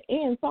 And by the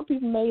end, some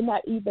people may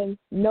not even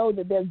know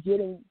that they're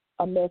getting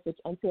a message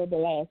until the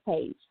last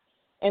page.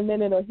 And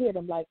then it'll hit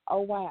them like,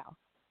 oh, wow,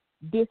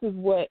 this is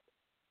what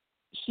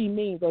she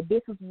means, or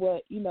this is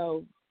what,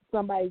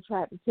 somebody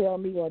tried to tell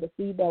me, or the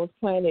seed that was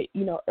planted,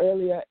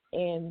 earlier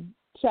in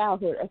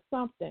childhood or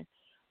something.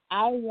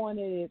 I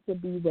wanted it to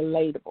be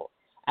relatable.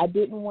 I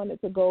didn't want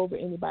it to go over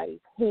anybody's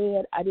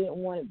head. I didn't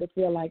want it to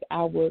feel like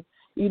I was,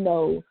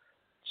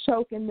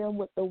 choking them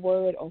with the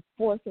word or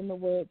forcing the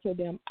word to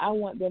them. I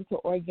want them to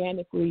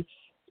organically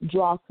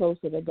draw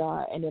closer to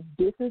God. And if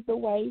this is the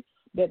way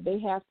that they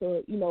have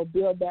to,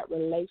 build that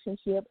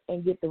relationship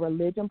and get the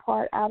religion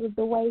part out of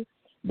the way,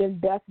 then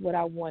that's what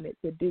I wanted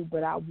to do.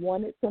 But I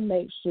wanted to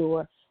make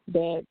sure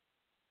that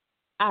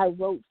I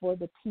wrote for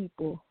the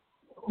people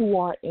who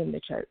aren't in the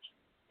church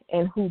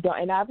and who don't.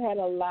 And I've had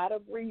a lot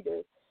of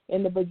readers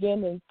in the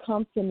beginning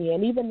come to me,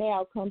 and even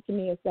now come to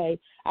me and say,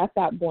 I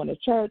stopped going to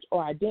church,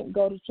 or I didn't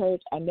go to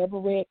church. I never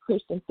read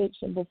Christian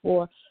fiction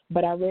before,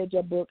 but I read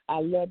your book.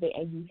 I love it,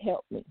 and you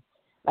helped me.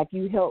 Like,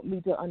 you helped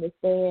me to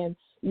understand,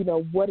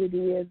 what it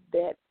is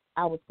that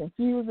I was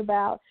confused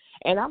about.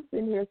 And I'm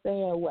sitting here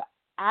saying, well,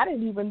 I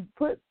didn't even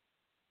put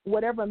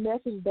whatever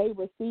message they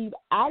received.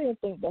 I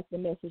didn't think that's the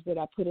message that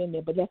I put in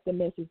there, but that's the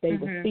message they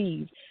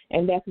received,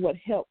 and that's what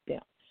helped them.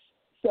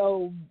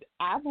 So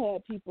I've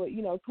had people,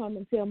 come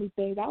and tell me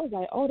things. I was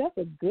like, oh, that's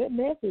a good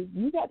message.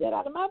 You got that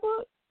out of my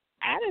book?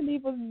 I didn't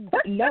even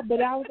know,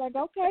 but I was like,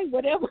 okay,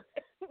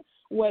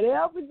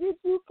 whatever gets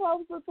you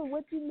closer to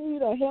what you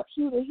need or helps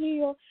you to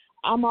heal,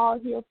 I'm all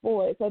here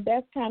for it. So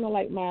that's kind of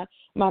like my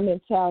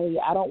mentality.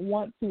 I don't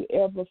want to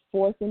ever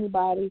force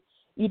anybody,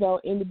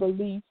 any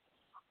beliefs.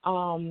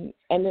 And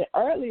then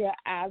earlier,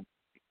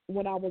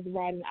 when I was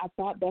writing, I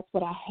thought that's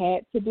what I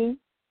had to do.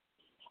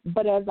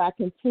 But as I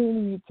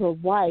continued to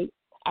write,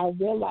 I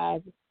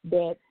realized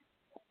that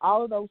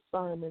all of those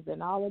sermons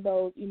and all of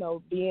those,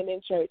 being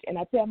in church, and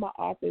I tell my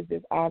authors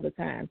this all the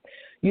time,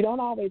 you don't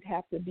always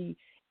have to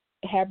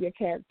have your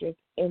characters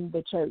in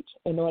the church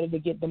in order to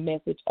get the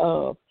message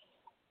of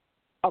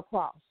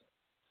across.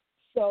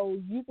 So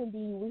you can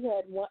be,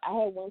 I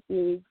had one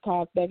series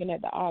called Begging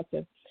at the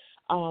Altar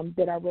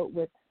that I wrote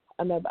with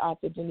another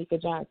author,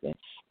 Janika Johnson,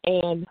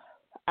 and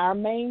our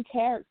main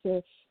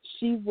character,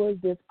 she was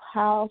this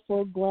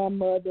powerful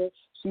grandmother.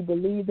 She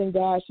believed in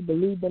God. She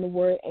believed in the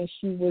Word, and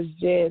she was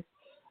just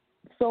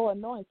so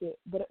anointed.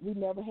 But we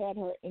never had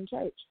her in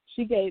church.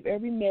 She gave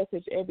every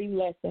message, every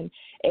lesson,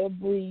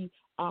 every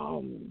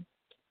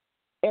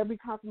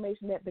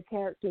confirmation that the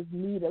characters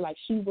needed. Like,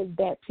 she was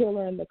that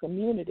pillar in the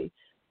community,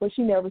 but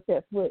she never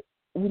set foot.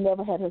 We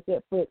never had her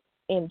set foot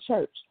in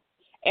church.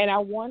 And I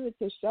wanted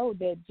to show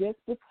that just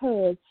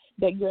because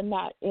that you're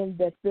not in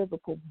the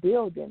physical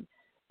building,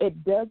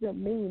 it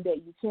doesn't mean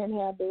that you can't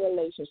have the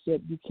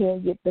relationship. You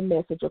can't get the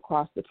message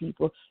across to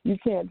people. You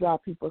can't draw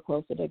people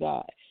closer to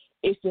God.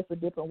 It's just a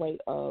different way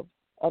of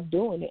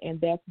doing it, and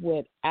that's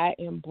what I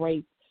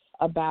embrace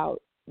about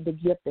the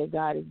gift that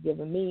God has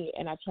given me,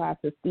 and I try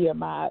to steer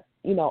my,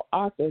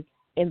 authors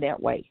in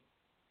that way.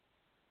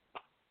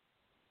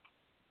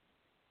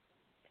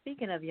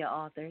 Speaking of your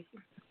authors,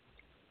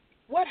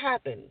 what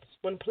happens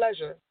when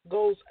pleasure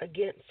goes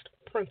against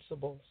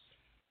principles?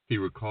 He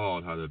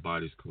recalled how their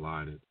bodies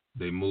collided.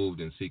 They moved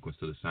in sequence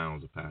to the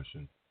sounds of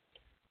passion.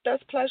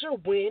 Does pleasure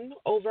win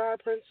over our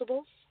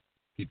principles?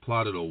 He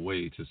plotted a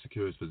way to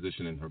secure his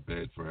position in her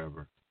bed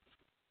forever.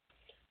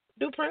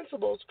 Do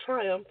principles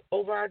triumph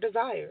over our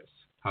desires?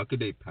 How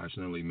could they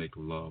passionately make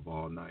love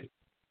all night?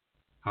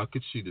 How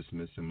could she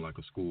dismiss him like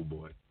a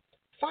schoolboy?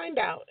 Find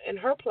out in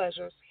Her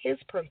Pleasures, His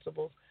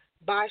Principles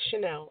by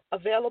Chanel,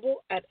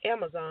 available at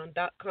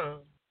Amazon.com.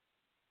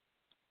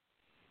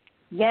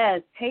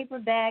 Yes,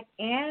 paperback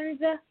and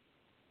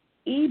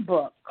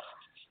ebook.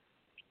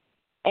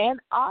 And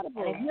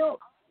Audible. And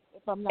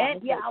if I'm not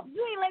mistaken.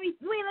 you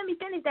ain't let me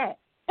finish that.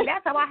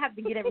 That's how I have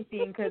to get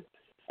everything, because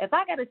if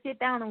I got to sit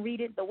down and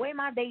read it, the way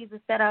my days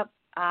are set up,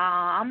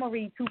 I'm going to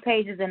read 2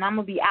 pages and I'm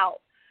going to be out,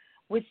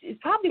 which is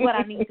probably what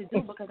I need to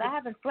do because I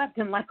haven't slept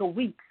in like a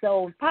week.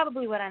 So it's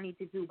probably what I need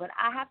to do. But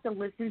I have to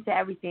listen to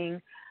everything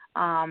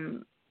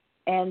and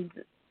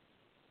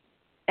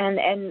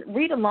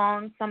read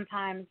along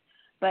sometimes.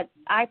 But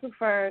I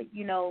prefer,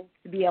 to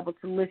be able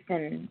to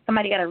listen.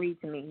 Somebody got to read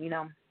to me,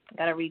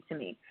 got to read to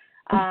me.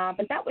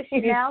 But that was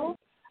Chanel.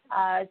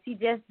 She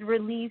just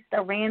released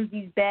A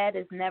Ramsey's Bed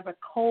Is Never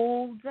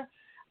Cold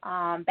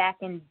back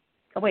in,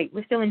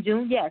 we're still in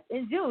June? Yes,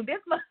 in June, this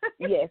month.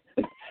 Yes.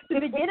 The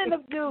beginning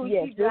of June,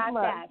 yes, she dropped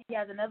that. She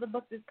has another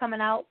book that's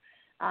coming out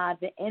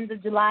the end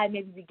of July,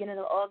 maybe beginning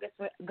of August.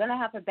 We're going to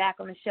have her back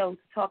on the show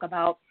to talk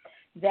about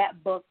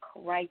that book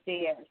right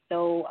there.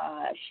 So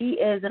she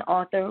is an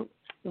author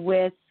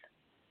with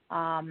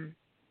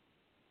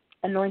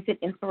Anointed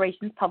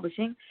Inspirations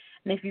Publishing.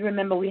 And if you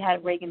remember, we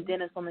had Reagan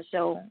Dennis on the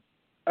show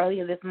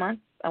earlier this month,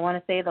 I want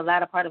to say the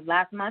latter part of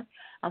last month,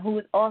 who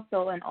is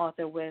also an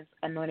author with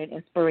Anointed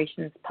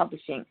Inspirations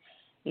Publishing.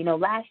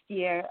 Last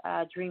year,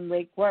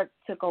 Dreamwake Work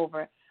took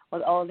over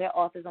with all their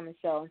authors on the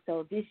show.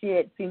 So this year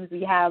it seems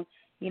we have,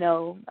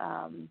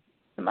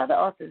 some other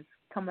authors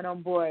coming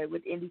on board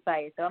with Indie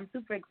Fire. So I'm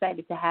super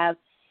excited to have,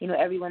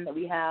 everyone that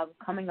we have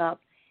coming up,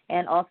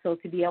 and also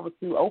to be able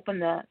to open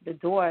the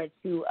door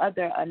to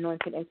other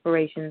Anointed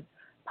Inspirations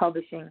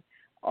publishing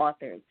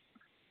authors.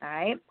 All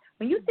right?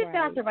 When you sit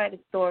down to write a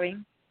story,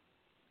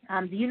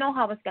 do you know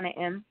how it's going to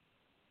end?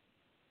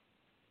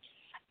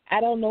 I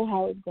don't know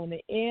how it's going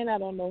to end. I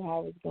don't know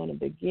how it's going to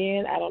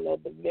begin. I don't know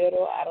the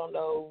middle. I don't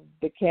know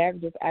the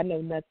characters. I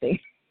know nothing.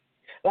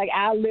 Like,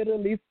 I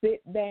literally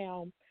sit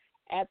down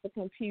at the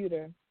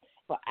computer.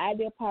 If an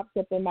idea pops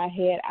up in my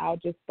head, I'll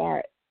just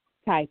start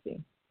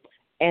typing,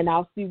 and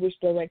I'll see which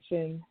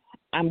direction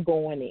I'm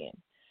going in.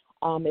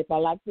 If I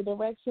like the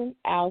direction,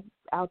 I'll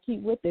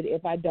keep with it.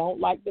 If I don't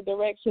like the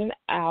direction,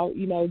 I'll,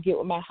 get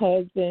with my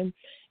husband,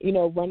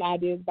 run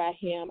ideas by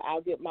him.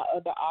 I'll get my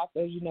other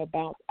authors,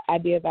 bounce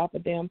ideas off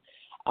of them.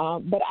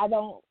 But I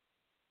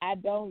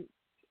don't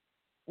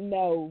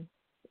know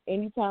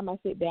anytime I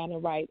sit down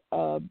and write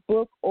a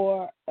book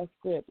or a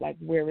script, like,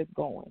 where it's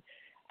going.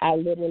 I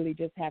literally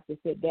just have to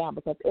sit down,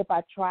 because if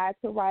I try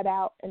to write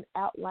out an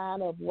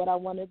outline of what I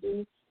want to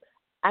do,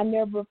 I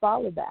never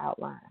follow the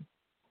outline.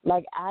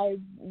 Like,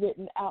 I've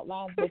written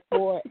outlines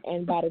before,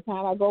 and by the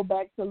time I go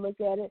back to look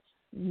at it,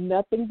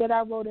 nothing that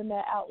I wrote in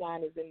that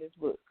outline is in this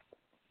book.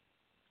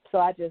 So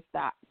I just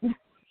stop.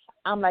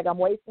 I'm like, I'm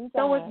wasting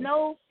time.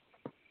 So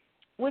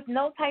with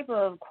no type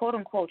of quote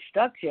unquote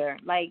structure,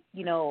 like,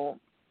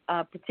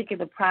 a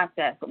particular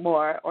process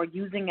or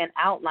using an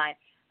outline,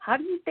 how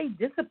do you stay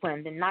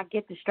disciplined and not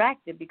get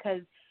distracted?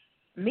 Because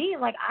me,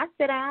 like, I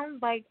sit down,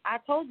 like I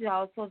told you,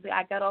 I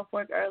got off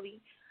work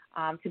early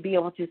to be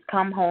able to just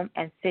come home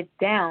and sit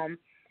down.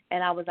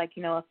 And I was like,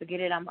 forget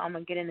it. I'm going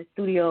to get in the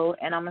studio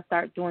and I'm going to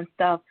start doing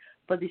stuff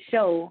for the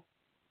show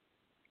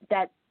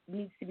that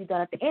needs to be done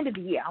at the end of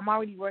the year. I'm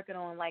already working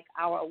on, like,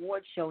 our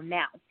award show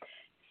now.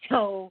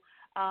 So,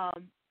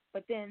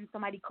 but then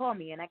somebody called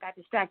me and I got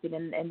distracted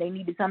and they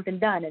needed something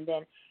done. And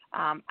then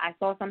I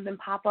saw something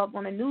pop up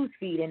on the news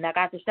feed and I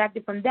got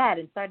distracted from that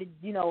and started,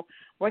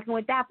 working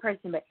with that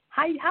person. But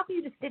how can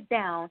you just sit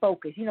down,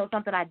 focus?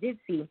 Something I did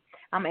see,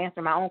 I'm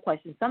answering my own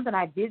question. Something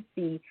I did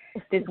see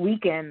this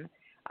weekend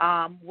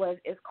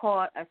it's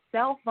called a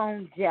cell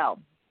phone gel,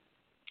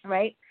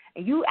 right?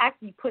 And you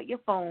actually put your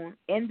phone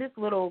in this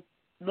little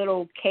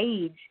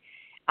cage,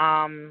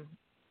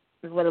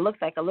 is what it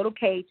looks like, a little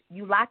cage.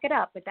 You lock it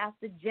up, but that's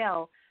the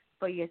gel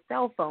for your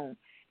cell phone.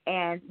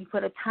 And you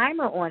put a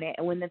timer on it,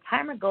 and when the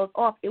timer goes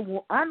off, it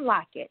will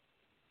unlock it.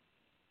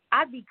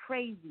 I'd be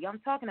crazy. I'm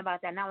talking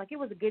about that now. Like, it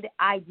was a good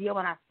idea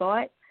when I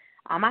saw it.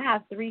 I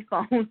have 3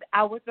 phones.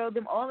 I would throw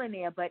them all in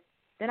there, but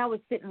then I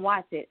would sit and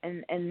watch it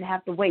and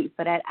have to wait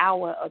for that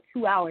hour or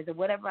 2 hours or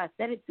whatever I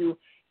set it to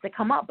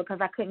come up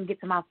because I couldn't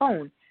get to my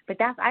phone. But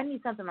I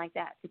need something like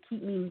that to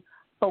keep me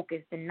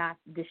focused and not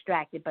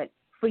distracted. But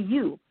for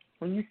you,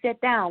 when you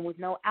sit down with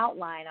no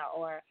outline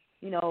or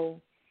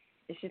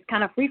it's just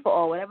kind of free for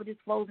all, whatever just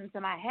flows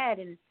into my head,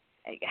 and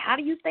how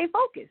do you stay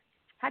focused?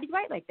 How do you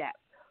write like that?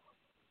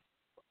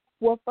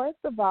 Well, first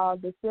of all,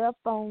 the cell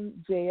phone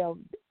gel,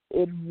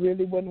 it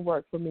really wouldn't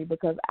work for me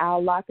because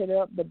I'll lock it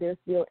up, but there's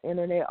still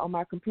internet on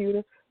my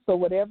computer. So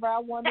whatever I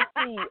want to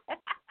see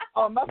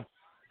on my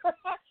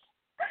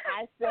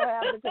I still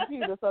have the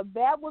computer. So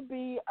that would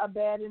be a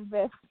bad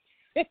investment.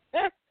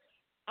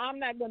 I'm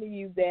not going to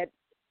use that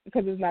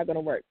because it's not going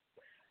to work.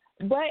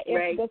 But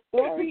if the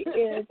story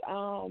is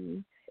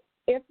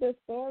if the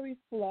story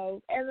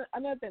flows, and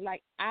another thing,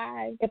 like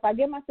if I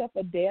give myself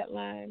a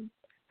deadline,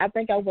 I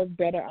think I work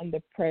better under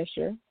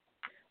pressure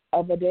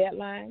of a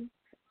deadline.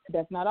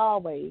 That's not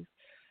always.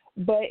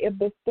 But if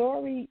the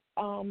story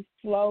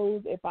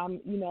flows, if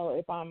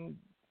I'm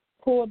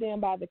pulled in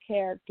by the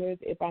characters,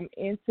 if I'm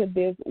into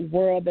this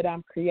world that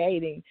I'm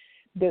creating,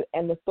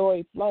 and the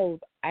story flows,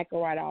 I can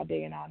write all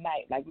day and all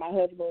night. Like, my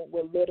husband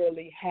will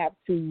literally have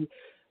to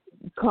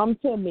come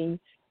to me,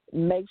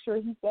 make sure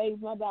he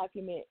saves my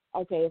document.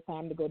 Okay, it's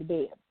time to go to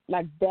bed.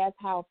 Like, that's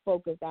how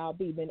focused I'll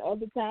be. Then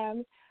other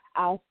times,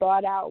 I'll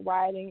start out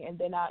writing, and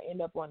then I'll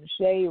end up on the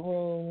Shade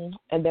Room,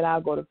 and then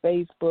I'll go to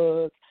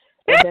Facebook,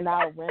 and then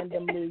I'll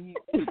randomly,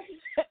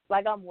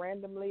 like, I'm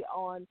randomly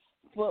on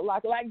Foot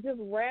Locker, like, just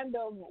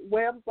random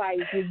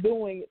websites just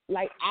doing,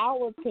 like,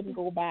 hours couldn't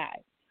go by.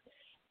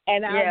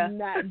 And I've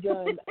not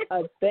done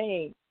a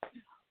thing.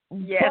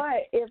 Yeah.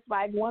 But it's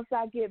like, once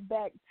I get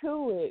back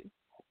to it,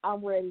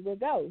 I'm ready to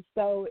go.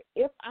 So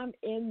if I'm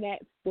in that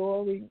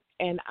story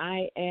and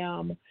I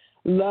am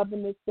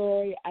loving the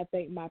story, I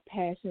think my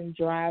passion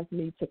drives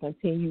me to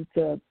continue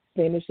to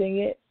finishing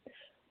it.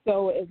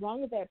 So as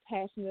long as that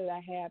passion that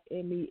I have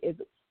in me is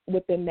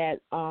within that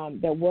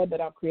world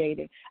that I'm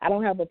creating, I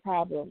don't have a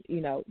problem,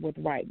 with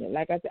writing.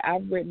 Like I said,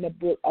 I've written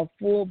a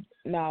full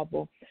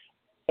novel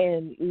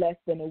in less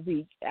than a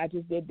week. I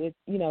just did this,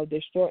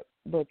 this short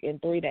book in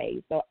 3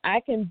 days. So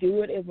I can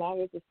do it as long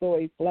as the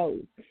story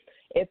flows.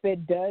 If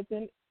it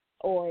doesn't,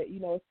 or,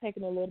 it's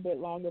taking a little bit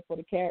longer for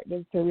the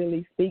characters to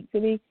really speak to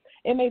me,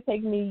 it may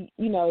take me,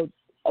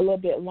 a little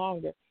bit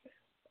longer.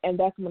 and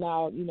that's when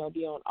I'll,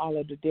 be on all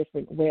of the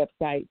different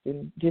websites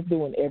and just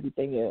doing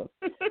everything else.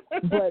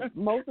 But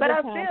most of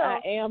the time,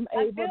 I am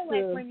able to. I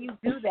feel like when you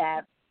do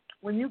that,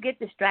 when you get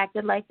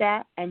distracted like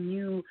that, and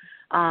you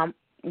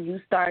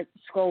start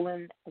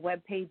scrolling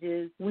web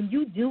pages, when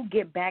you do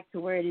get back to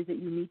where it is that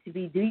you need to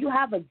be, do you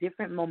have a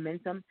different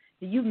momentum?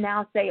 Do you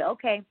now say,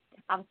 okay,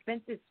 I've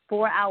spent this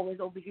 4 hours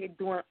over here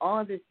doing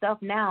all this stuff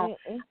now.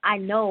 I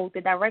know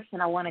the direction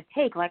I want to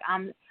take. Like,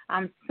 I'm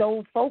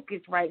so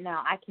focused right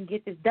now. I can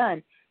get this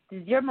done.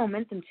 Does your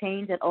momentum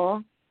change at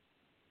all?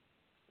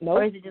 Nope.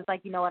 Or is it just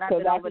like, you know what, I've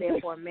been over there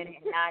for a minute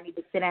and now I need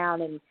to sit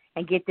down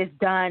and get this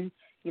done?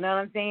 You know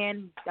what I'm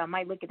saying? I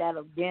might look at that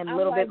again a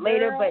little bit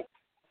later, but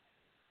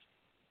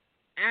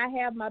I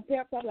have my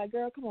pep talk like,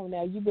 girl, come on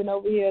now. You've been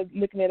over here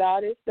looking at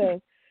all this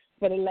stuff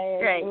for the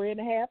last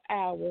 3.5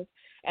 hours.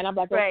 And I'm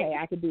like, okay,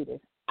 I can do this.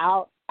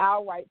 I'll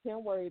write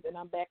 10 words and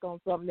I'm back on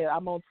something else.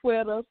 I'm on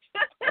Twitter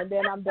and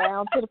then I'm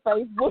down to the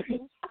Facebook.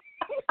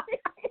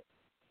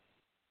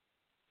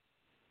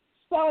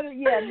 So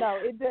yeah, no,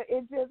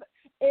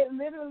 it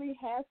literally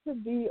has to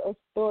be a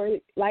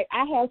story. Like,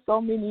 I have so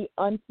many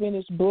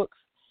unfinished books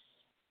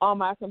on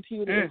my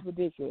computer. It's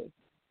ridiculous.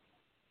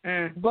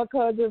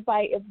 Because it's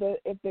like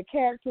if the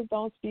characters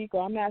don't speak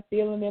or I'm not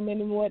feeling them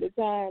anymore at the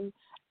time,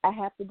 I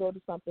have to go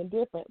to something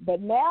different. But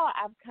now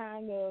I've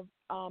kind of,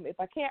 if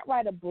I can't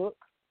write a book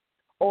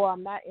or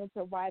I'm not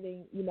into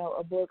writing,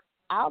 a book,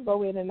 I'll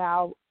go in and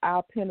I'll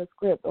pen a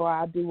script or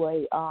I'll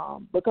do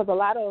because a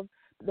lot of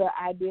the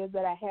ideas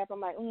that I have, I'm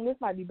like, this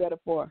might be better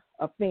for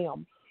a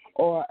film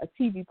or a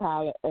TV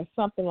pilot or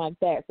something like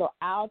that. So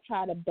I'll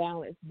try to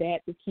balance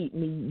that to keep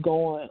me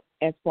going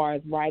as far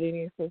as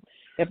writing. So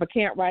if I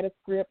can't write a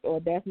script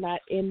or that's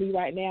not in me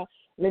right now,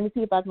 let me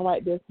see if I can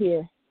write this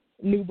here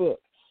new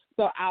book.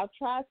 So I'll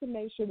try to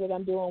make sure that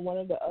I'm doing one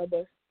or the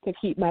other to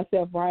keep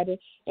myself writing.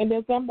 And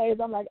then some days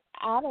I'm like,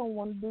 I don't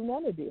want to do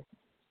none of this.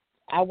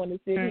 I want to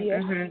sit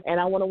here and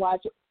I want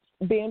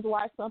to binge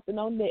watch something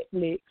on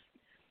Netflix.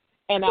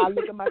 And I'll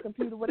look at my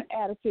computer with an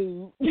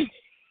attitude.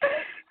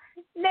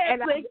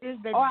 Netflix is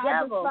the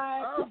devil.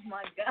 Oh,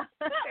 my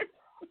God.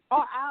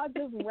 Or I'll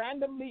just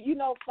randomly,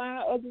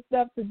 find other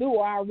stuff to do.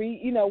 Or I'll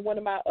read, one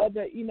of my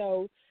other,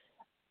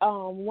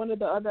 one of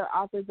the other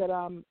authors that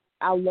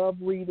I love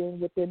reading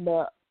within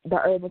the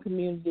urban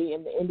community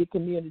and the indie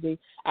community.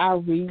 I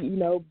read,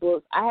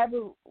 books. I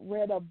haven't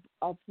read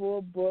a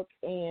full book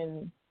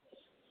in,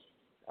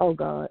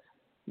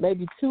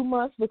 maybe 2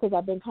 months because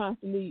I've been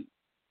constantly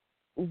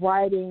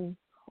writing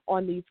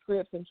on these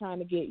scripts and trying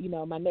to get,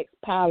 my next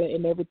pilot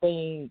and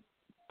everything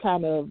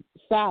kind of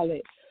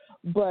solid.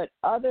 But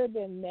other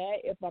than that,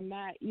 if I'm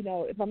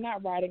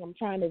not writing, I'm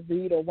trying to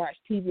read or watch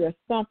TV or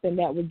something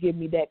that would give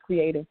me that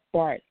creative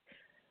spark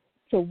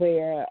to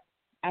where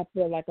I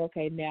feel like,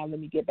 okay, now let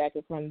me get back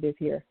in front of this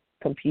here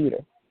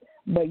computer.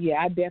 But yeah,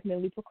 I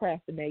definitely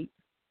procrastinate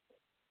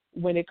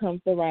when it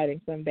comes to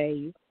writing some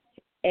days,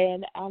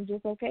 and I'm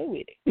just okay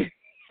with it.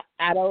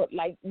 I don't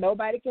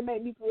nobody can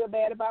make me feel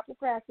bad about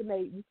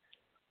procrastinating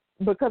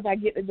because I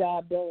get the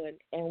job done.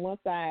 And once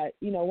I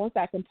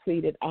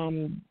complete it,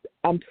 I'm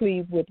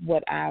pleased with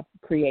what I've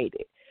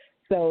created.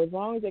 So as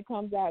long as it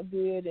comes out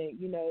good and,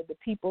 the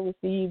people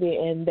receive it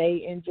and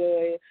they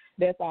enjoy it,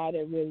 that's all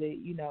that really,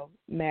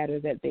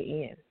 matters at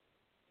the end.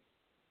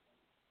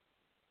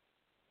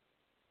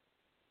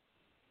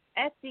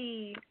 At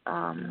the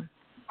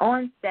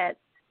onset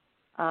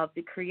of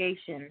the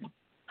creation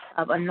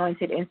of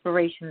Anointed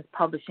Inspirations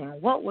Publishing,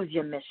 what was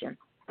your mission?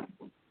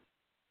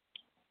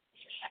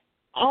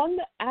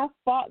 I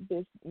fought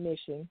this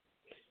mission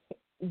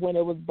when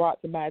it was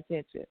brought to my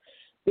attention.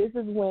 This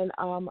is when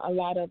a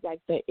lot of the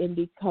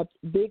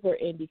bigger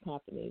indie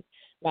companies,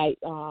 like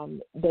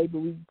David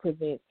Weed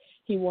Presents,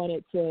 he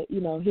wanted to,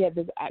 he had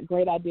this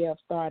great idea of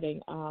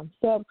starting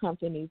sub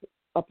companies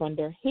up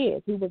under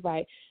his. He was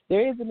like,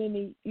 there isn't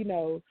any,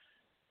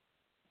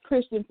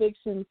 Christian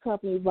fiction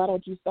companies. Why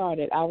don't you start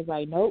it? I was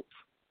like, nope.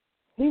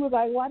 He was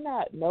like, why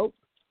not? Nope.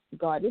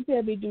 God didn't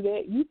tell me to do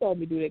that. You told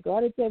me to do that.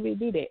 God didn't tell me to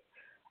do that.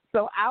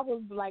 So I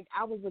was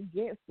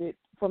against it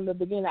from the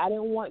beginning. I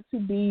didn't want to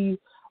be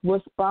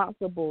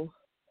responsible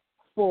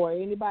for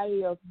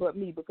anybody else but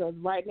me because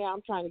right now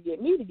I'm trying to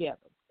get me together.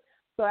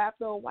 So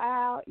after a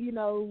while,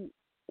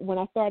 when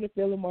I started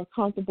feeling more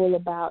comfortable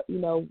about,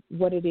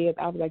 what it is,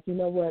 I was like, you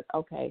know what?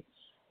 Okay,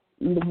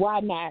 why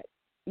not,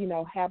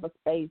 have a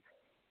space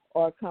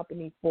or a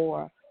company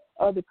for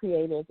other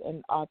creators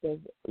and authors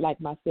like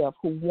myself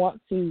who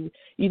want to,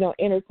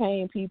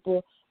 entertain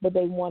people, but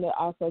they want to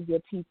also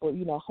give people,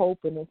 hope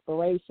and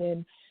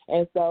inspiration.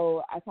 And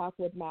so I talked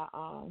with my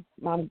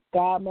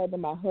godmother,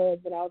 my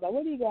husband. I was like,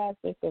 what do you guys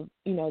think of,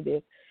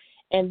 this?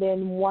 And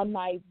then one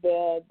night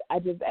I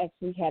just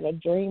actually had a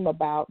dream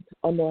about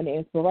Anointed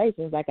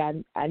Inspirations. Like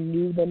I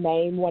knew the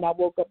name when I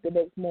woke up the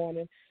next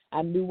morning.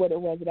 I knew what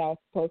it was that I was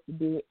supposed to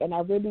do. And I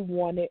really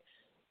wanted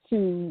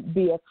to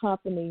be a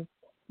company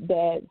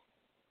that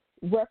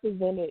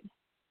represented,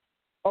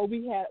 or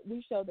we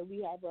show that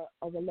we have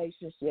a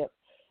relationship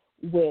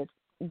with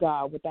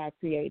God, with our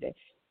Creator.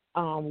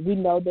 We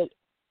know that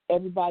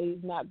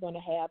everybody's not going to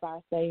have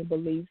our same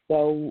beliefs,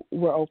 so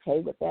we're okay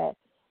with that.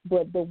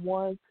 But the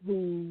ones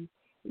who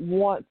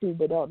want to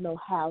but don't know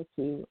how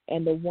to,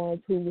 and the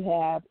ones who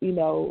have,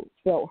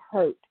 felt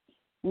hurt,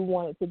 we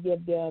wanted to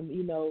give them,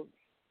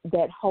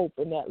 that hope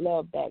and that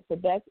love back. So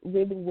that's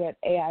really what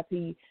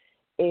AIP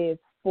is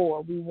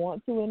for. We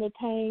want to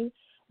entertain,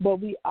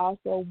 but we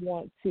also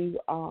want to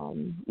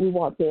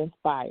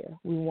inspire.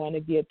 We want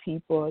to give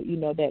people,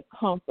 that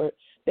comfort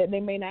that they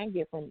may not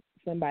get from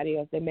somebody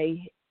else.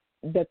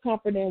 The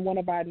comfort in one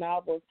of our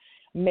novels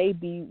may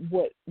be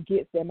what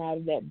gets them out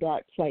of that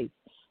dark place.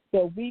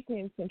 So we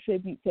can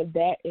contribute to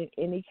that in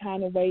any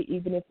kind of way,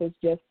 even if it's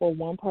just for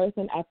one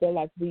person. I feel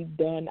like we've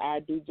done our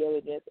due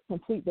diligence,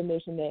 complete the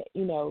mission that,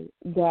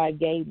 God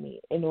gave me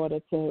in order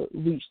to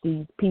reach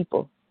these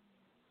people.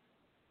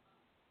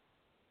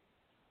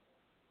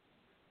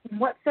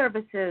 What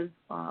services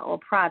or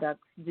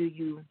products do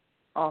you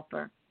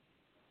offer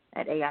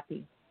at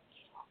AIP?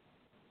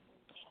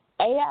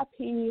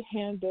 AIP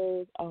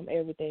handles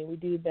everything. We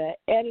do the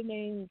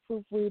editing,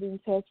 proofreading,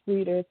 test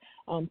readers,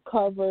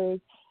 covers.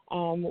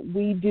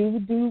 We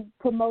do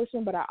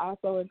promotion, but I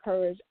also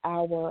encourage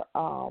our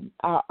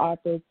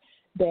authors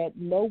that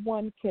no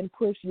one can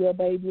push your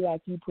baby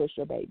like you push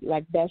your baby.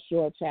 Like, that's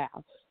your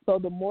child. So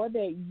the more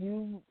that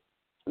you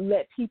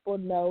let people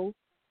know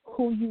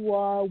who you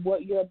are,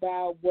 what you're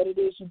about, what it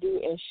is you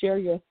do, and share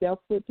yourself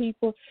with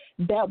people,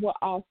 that will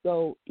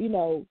also,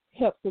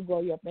 help to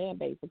grow your fan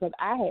base, because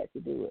I had to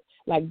do it.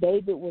 Like,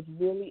 David was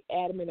really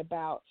adamant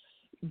about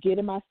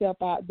getting myself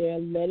out there,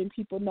 letting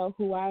people know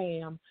who I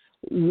am,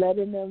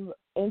 letting them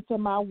into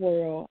my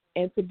world,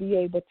 and to be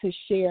able to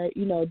share,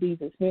 these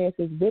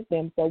experiences with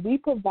them. So we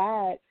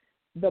provide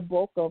the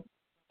bulk of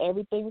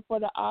everything for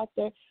the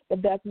author,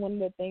 but that's one of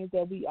the things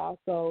that we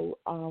also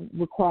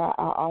require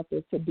our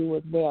authors to do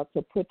as well,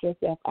 to put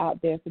yourself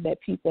out there so that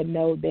people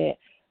know that,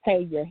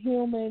 hey, you're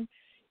human,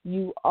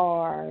 you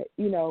are,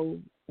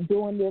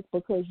 doing this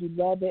because you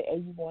love it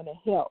and you want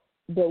to help.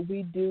 But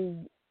we do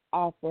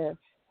offer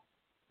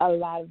a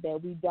lot of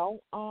that. We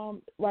don't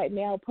right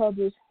now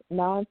publish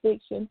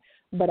nonfiction,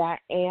 but I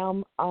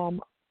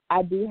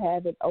do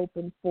have it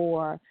open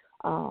for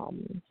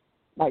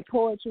like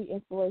poetry,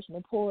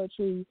 inspirational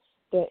poetry,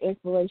 the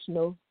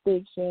inspirational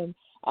fiction.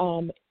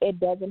 It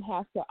doesn't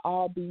have to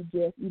all be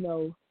just,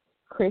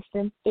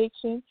 Christian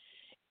fiction.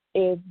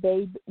 If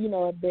they,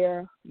 if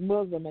they're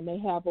Muslim and they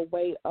have a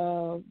way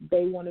of,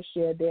 they want to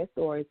share their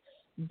stories,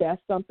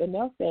 that's something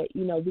else that,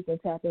 we can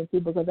tap into,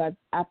 because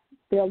I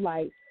feel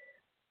like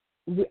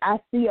I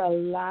see a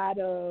lot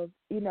of,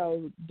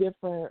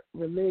 different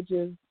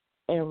religions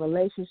and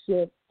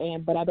relationships,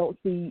 but I don't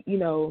see,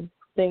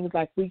 things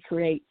like we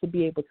create to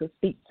be able to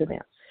speak to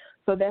them.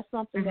 So that's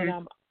something that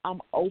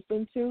I'm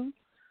open to,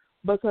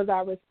 because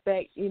I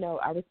respect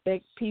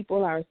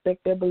people, I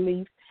respect their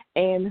beliefs,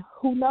 and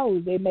who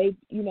knows, they may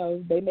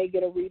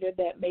get a reader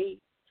that may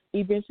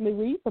eventually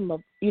read some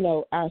of,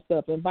 our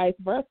stuff, and vice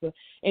versa,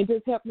 and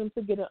just help them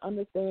to get an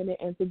understanding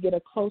and to get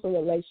a closer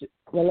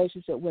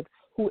relationship with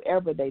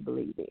whoever they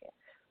believe in.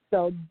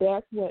 So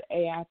that's what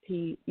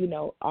AIP,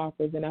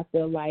 offers, and I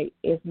feel like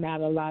it's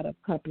not a lot of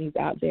companies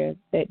out there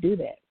that do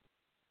that.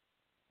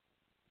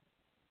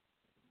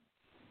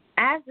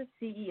 As the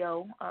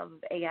CEO of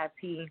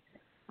AIP,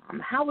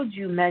 how would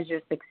you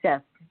measure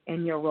success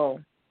in your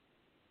role?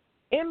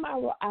 In my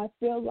role, I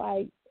feel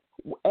like,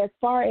 as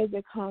far as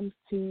it comes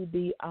to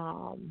the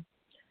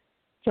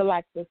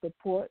the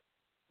support,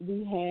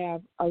 we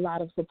have a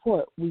lot of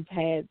support. We've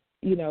had,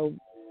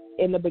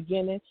 in the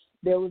beginning,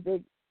 there was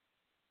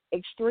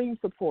extreme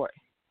support,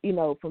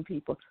 from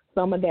people.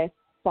 Some of that's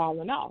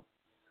fallen off.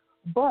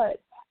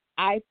 But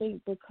I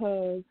think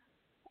because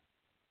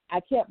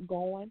I kept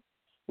going,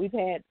 we've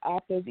had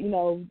authors,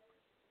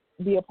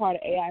 be a part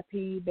of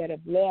AIP that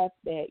have left,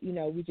 that,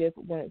 we just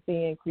weren't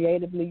seeing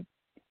creatively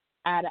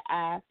eye to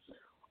eye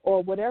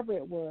or whatever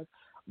it was.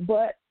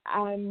 But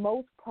I'm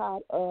most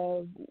proud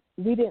of,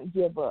 we didn't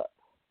give up.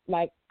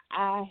 Like,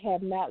 I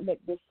have not let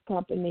this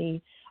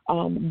company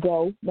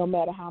go, no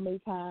matter how many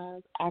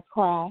times I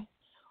cry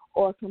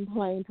or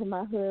complain to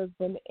my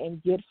husband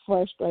and get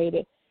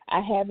frustrated. I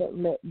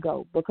haven't let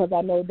go, because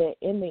I know that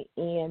in the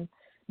end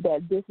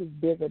that this is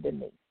bigger than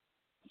me.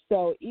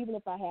 So even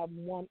if I have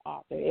one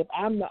author, if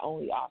I'm the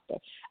only author,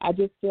 I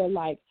just feel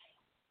like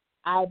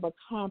I've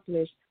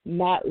accomplished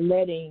not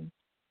letting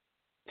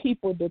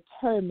people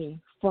deter me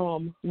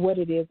from what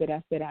it is that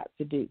I set out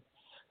to do.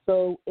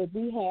 So if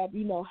we have,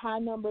 high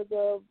numbers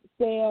of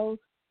sales,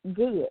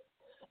 good.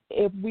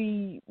 If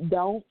we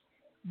don't,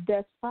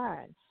 that's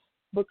fine,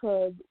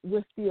 because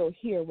we're still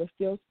here. We're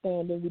still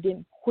standing. We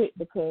didn't quit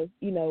because,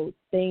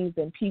 things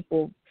and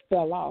people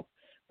fell off.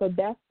 So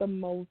that's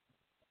the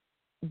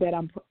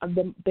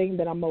thing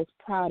that I'm most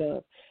proud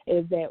of,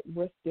 is that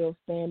we're still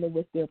standing,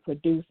 we're still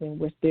producing,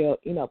 we're still,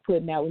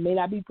 putting out. We may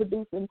not be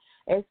producing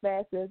as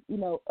fast as,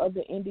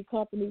 other indie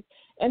companies,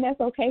 and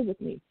that's okay with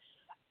me.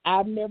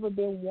 I've never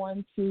been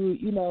one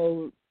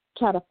to,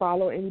 try to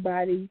follow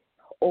anybody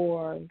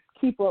or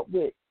keep up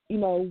with,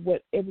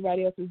 what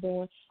everybody else is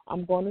doing.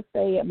 I'm going to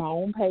stay at my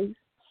own pace.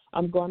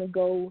 I'm going to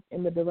go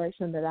in the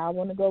direction that I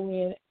want to go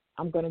in.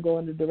 I'm going to go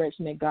in the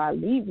direction that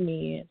God leads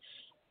me in.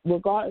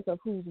 Regardless of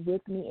who's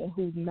with me and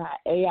who's not,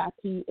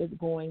 AIP is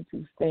going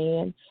to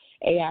stand.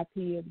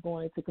 AIP is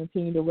going to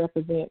continue to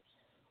represent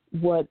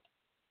what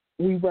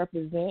we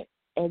represent,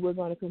 and we're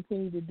going to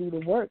continue to do the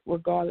work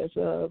regardless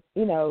of,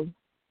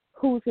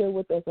 who's here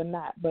with us or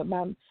not. But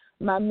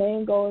my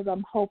main goal is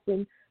I'm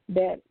hoping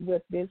that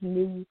with this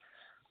new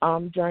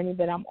journey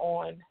that I'm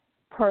on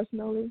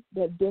personally,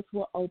 that this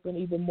will open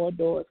even more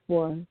doors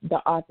for the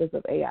authors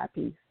of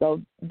AIP.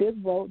 So this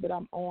road that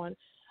I'm on,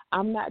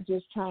 I'm not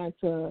just trying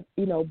to,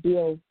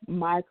 build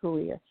my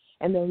career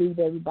and then leave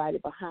everybody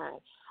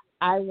behind.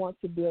 I want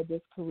to build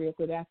this career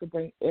so that I can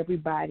bring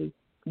everybody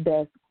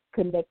that's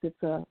connected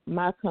to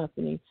my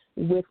company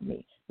with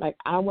me. Like,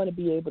 I want to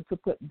be able to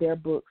put their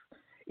books,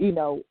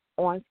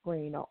 on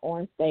screen or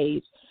on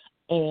stage.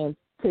 And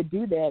to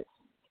do that,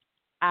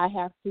 I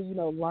have to,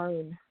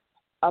 learn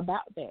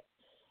about that.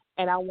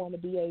 And I want to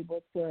be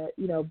able to,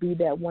 be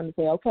that one to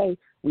say, okay,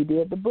 we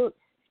did the book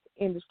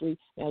industry.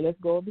 Now let's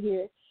go over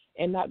here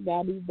and knock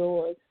down these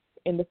doors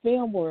in the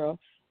film world,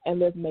 and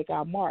let's make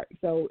our mark.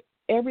 So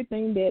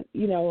everything that,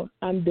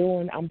 I'm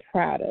doing, I'm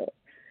proud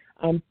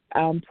of.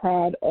 I'm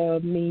proud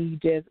of me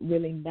just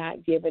really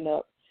not giving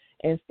up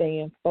and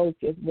staying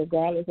focused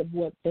regardless of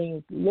what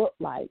things look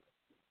like.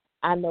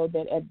 I know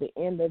that at the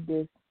end of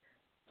this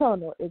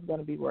tunnel, it's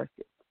going to be worth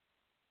it.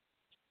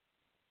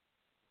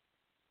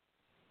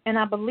 And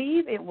I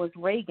believe it was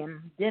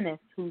Reagan Dennis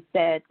who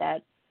said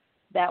that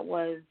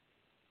was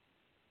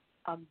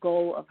a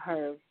goal of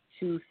hers,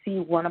 to see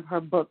one of her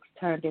books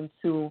turned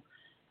into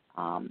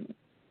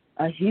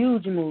a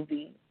huge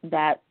movie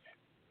that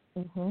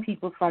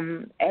people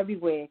from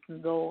everywhere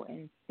can go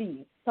and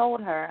see.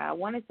 Told her, I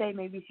want to say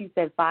maybe she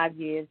said 5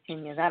 years,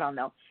 10 years, I don't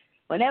know.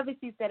 Whenever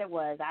she said it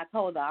was, I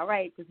told her, all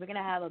right, because we're going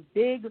to have a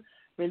big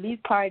release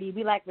party.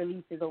 We like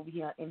releases over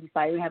here in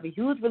Indie. We have a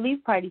huge release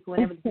party for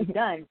whenever this is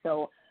done.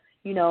 So,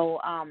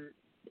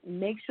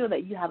 make sure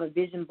that you have a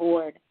vision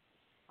board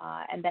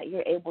and that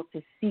you're able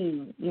to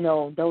see,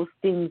 those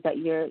things that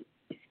you're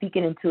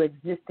speaking into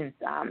existence.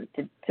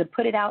 To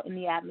put it out in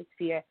the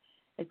atmosphere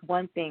is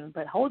one thing,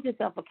 but hold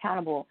yourself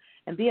accountable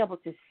and be able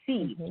to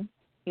see.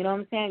 You know what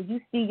I'm saying? You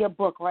see your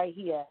book right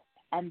here,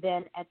 and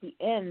then at the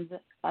end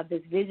of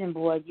this vision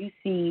board, you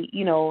see,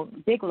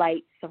 big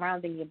lights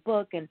surrounding your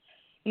book, and,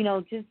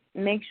 just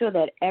make sure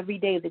that every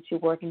day that you're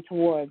working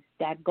towards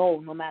that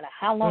goal, no matter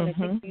how long it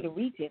takes you to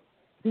reach it,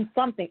 do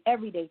something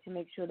every day to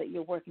make sure that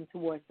you're working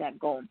towards that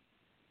goal.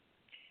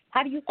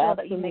 How do you feel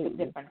that you make a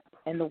difference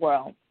in the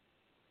world?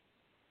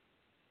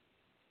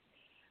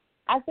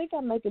 I think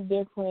I make a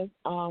difference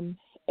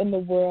in the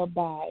world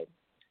by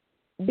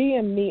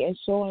being me and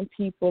showing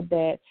people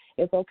that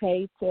it's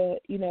okay to,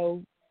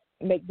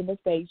 make the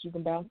mistakes. You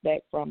can bounce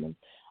back from them.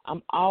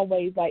 I'm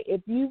always like,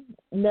 if you've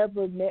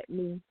never met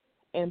me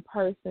in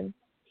person,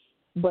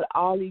 but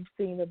all you've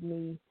seen of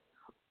me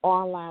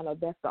online, or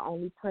that's the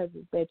only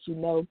presence that you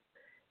know,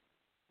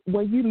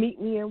 when you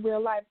meet me in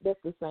real life, that's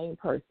the same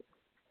person.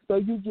 So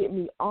you get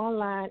me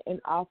online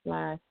and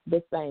offline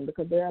the same,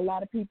 because there are a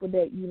lot of people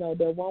that,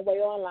 they're one way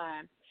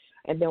online,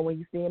 and then when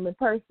you see them in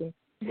person,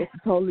 it's a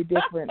totally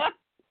different,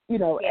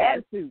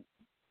 attitude.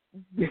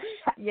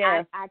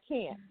 Yeah. I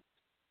can't.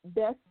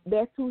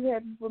 That's too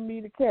heavy for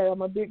me to carry.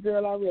 I'm a big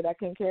girl already. I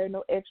can't carry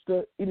no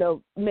extra,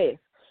 mess.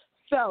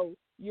 So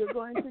you're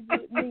going to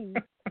get me,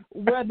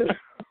 regardless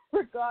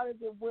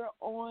if we're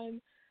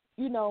on,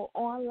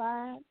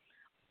 online,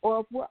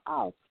 or if we're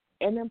off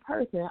and in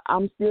person.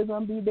 I'm still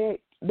going to be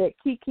that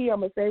Kiki.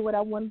 I'm going to say what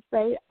I want to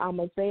say. I'm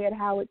going to say it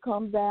how it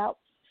comes out.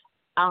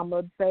 I'm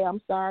going to say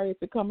I'm sorry if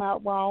it come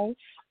out wrong.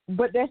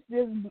 But that's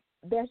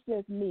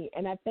just me.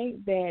 And I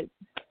think that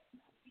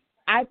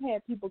I've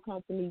had people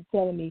come to me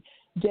telling me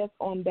just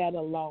on that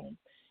alone,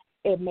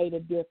 it made a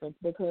difference,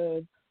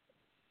 because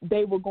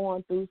they were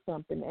going through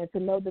something. And to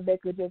know that they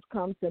could just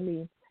come to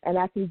me and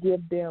I can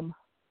give them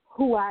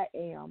who I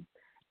am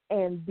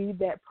and be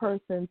that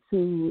person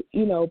to,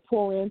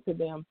 pour into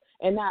them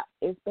and not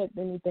expect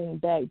anything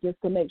back,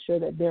 just to make sure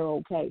that they're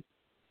okay.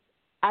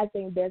 I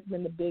think that's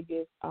been the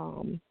biggest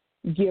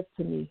gift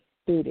to me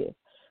through this.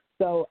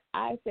 So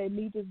I say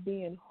me just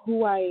being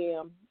who I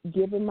am,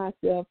 giving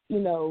myself,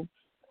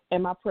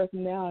 and my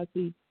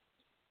personality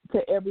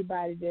to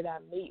everybody that I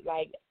meet.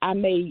 Like,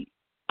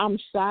 I'm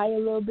shy a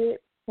little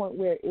bit, point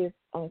where it's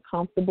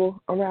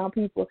uncomfortable around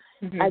people.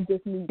 I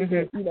just need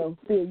to,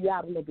 fill you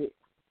out a little bit.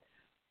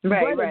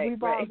 Right, but right, if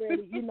we've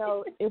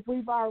already, if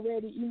we've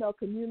already,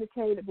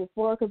 communicated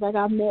before, because like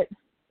I've met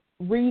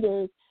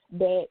readers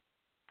that,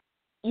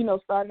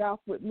 started off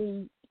with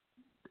me,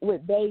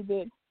 with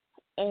David,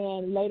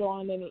 and later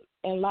on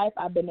in life,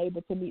 I've been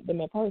able to meet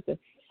them in person,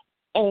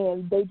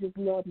 and they just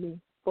love me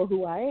for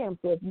who I am.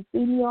 So if you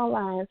see me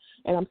online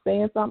and I'm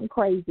saying something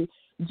crazy,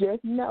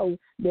 just know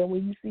that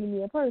when you see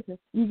me in person,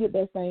 you get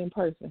that same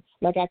person.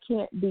 Like, I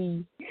can't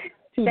be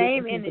two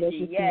same different people.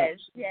 energy.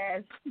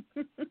 Yes.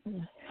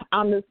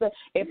 I'm just saying,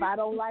 if I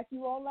don't like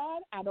you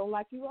online, I don't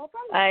like you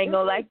offline. I ain't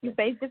gonna like you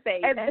face to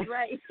face. That's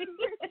right.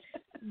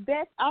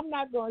 I'm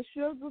not going to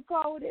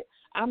sugarcoat it.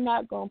 I'm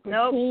not going to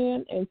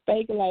pretend and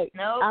fake it like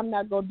I'm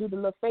not going to do the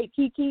little fake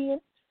kiki.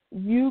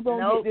 You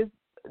going to get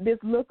this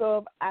look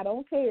of I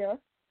don't care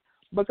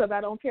because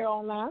I don't care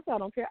online, so I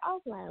don't care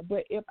offline.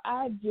 But if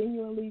I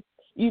genuinely,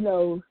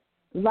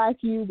 like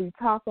you, we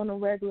talk on a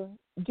regular,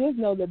 just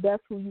know that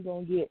that's who you're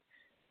going to get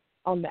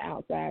on the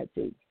outside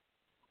too.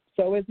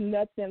 So it's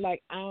nothing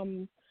like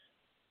I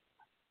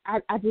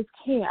just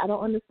can't. I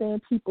don't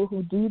understand people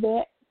who do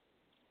that,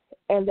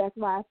 and that's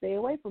why I stay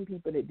away from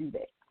people that do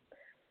that.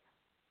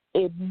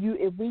 If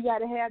we got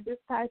to have this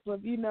type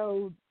of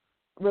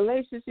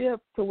relationship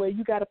to where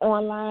you got to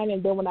online,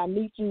 and then when I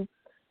meet you,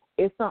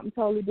 it's something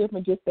totally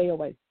different. Just stay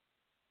away.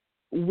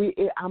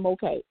 I'm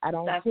okay. I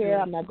don't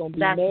care. I'm not gonna be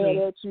mad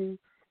at you.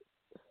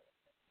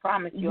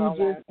 Promise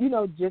you.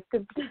 Just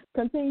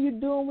continue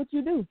doing what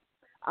you do.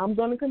 I'm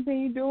gonna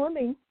continue doing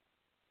me.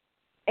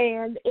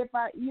 And if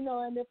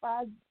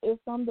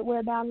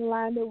somewhere down the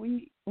line that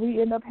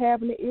we end up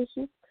having an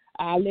issue,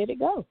 I let it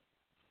go.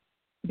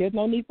 There's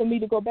no need for me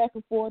to go back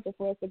and forth or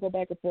for us to go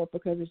back and forth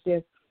because it's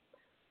just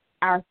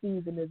our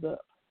season is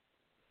up.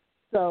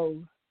 So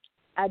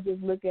I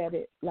just look at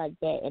it like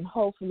that, and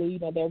hopefully,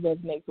 that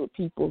resonates with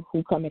people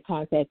who come in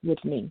contact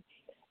with me.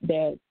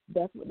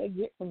 That's what they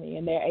get from me,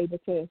 and they're able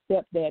to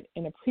accept that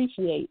and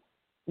appreciate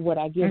what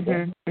I give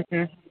them.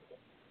 Mm-hmm.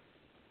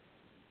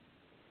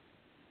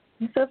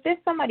 So if there's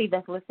somebody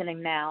that's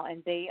listening now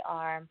and they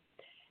are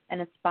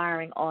an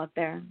aspiring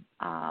author,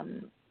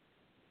 an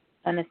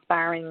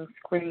aspiring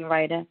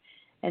screenwriter,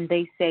 and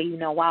they say,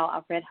 wow,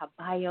 I've read her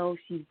bio,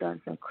 she's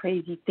done some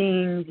crazy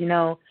things,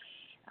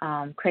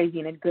 crazy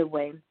in a good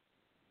way.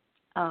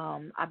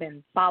 I've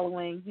been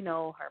following,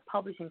 her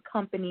publishing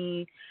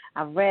company.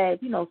 I've read,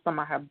 some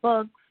of her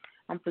books.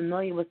 I'm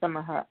familiar with some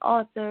of her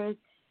authors,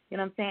 you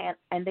know what I'm saying?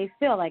 And they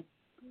feel like,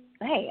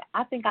 hey,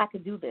 I think I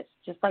could do this,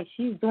 just like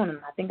she's doing it.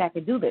 I think I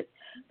could do this.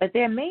 But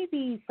there may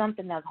be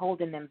something that's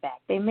holding them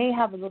back. They may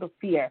have a little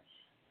fear,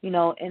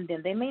 and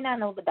then they may not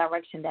know the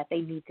direction that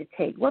they need to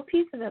take. What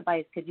piece of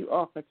advice could you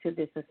offer to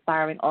this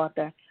aspiring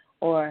author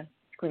or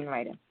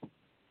screenwriter?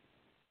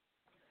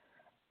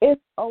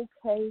 It's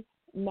okay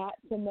not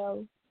to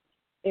know.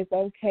 It's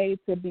okay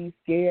to be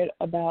scared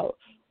about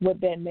what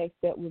that next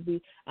step would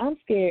be. I'm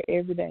scared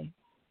every day.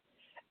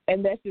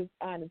 And that's just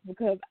honest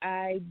because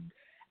I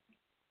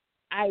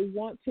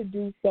want to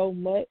do so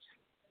much,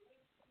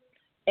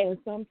 and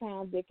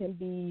sometimes it can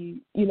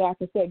be, I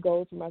can set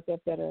goals for myself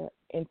that are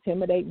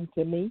intimidating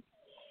to me,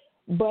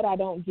 but I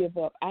don't give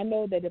up. I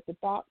know that if the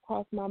thought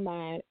crossed my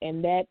mind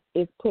and that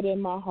is put in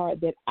my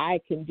heart that I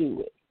can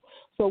do it.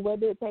 So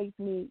whether it takes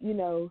me,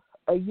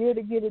 a year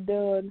to get it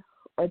done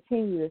or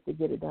 10 years to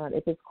get it done,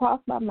 if it's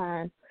crossed my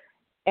mind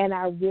and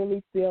I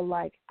really feel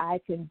like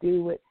I can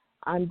do it,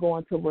 I'm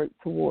going to work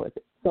towards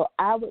it. So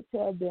I would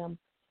tell them,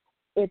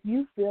 if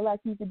you feel like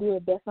you can do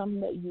it, that's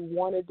something that you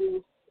want to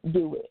do,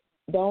 do it.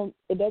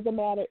 It doesn't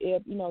matter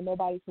if,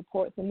 nobody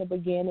supports in the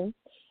beginning.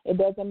 It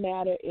doesn't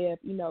matter if,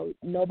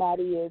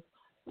 nobody is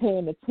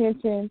paying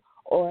attention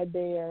or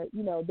they're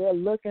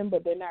looking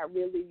but they're not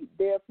really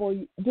there for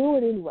you. Do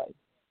it anyway.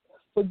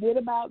 Forget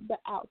about the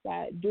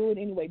outside. Do it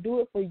anyway. Do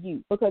it for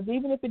you. Because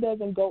even if it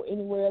doesn't go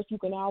anywhere else, you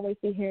can always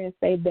sit here and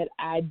say that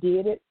I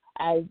did it.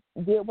 I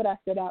did what I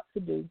set out to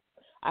do.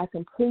 I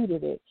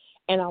completed it.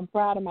 And I'm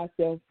proud of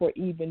myself for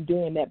even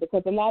doing that,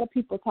 because a lot of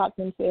people talk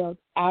themselves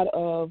out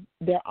of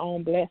their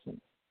own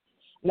blessings.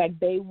 Like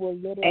they will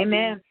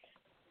literally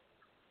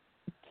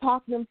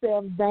talk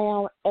themselves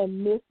down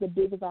and miss the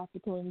biggest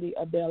opportunity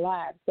of their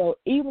lives. So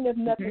even if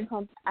nothing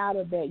comes out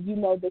of that, you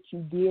know that you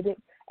did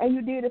it, and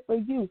you did it for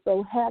you.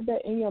 So have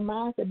that in your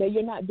mindset that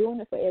you're not doing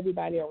it for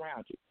everybody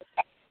around you.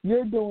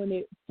 You're doing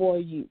it for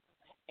you.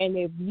 And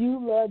if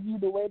you love you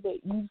the way that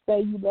you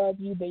say you love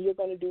you, then you're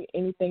going to do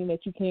anything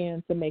that you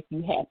can to make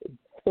you happy.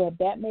 So if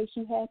that makes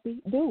you happy,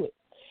 do it.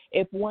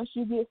 If once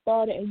you get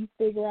started and you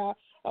figure out,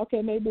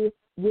 okay, maybe it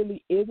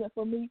really isn't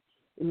for me,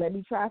 let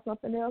me try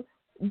something else,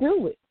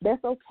 do it.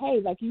 That's okay.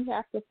 Like, you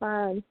have to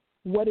find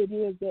what it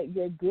is that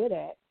you're good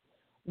at,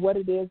 what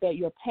it is that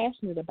you're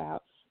passionate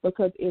about,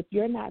 because if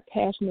you're not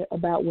passionate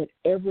about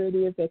whatever it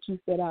is that you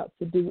set out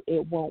to do,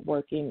 it won't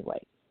work anyway.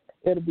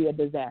 It'll be a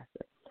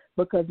disaster.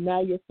 Because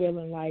now you're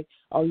feeling like,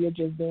 oh, you're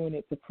just doing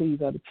it to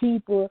please other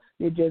people.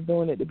 You're just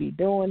doing it to be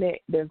doing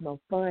it. There's no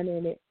fun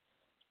in it.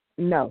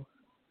 No.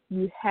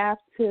 You have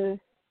to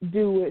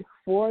do it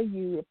for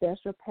you. If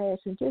that's your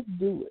passion, just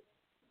do it.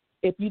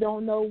 If you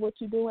don't know what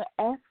you're doing,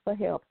 ask for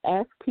help.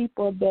 Ask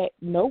people that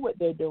know what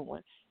they're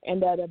doing and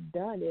that have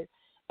done it,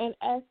 and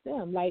ask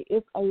them. Like,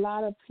 it's a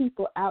lot of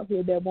people out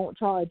here that won't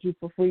charge you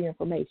for free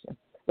information.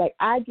 Like,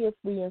 I give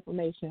free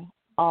information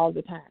all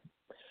the time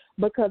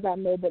because I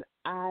know that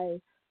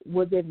I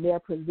was in their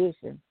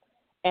position,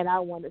 and I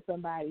wanted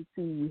somebody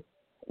to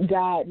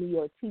guide me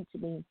or teach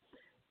me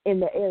in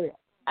the area.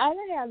 I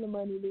didn't have the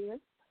money then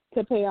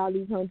to pay all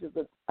these hundreds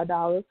of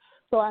dollars,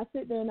 so I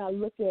sit there and I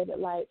look at it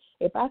like,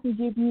 if I can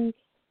give you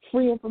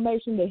free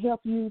information to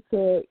help you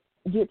to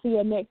get to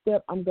your next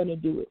step, I'm going to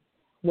do it.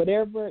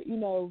 Whatever,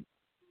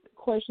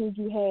 questions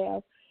you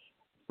have,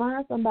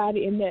 find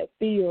somebody in that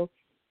field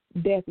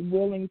that's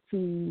willing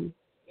to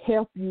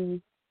help you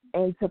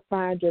and to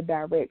find your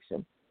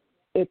direction.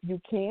 If you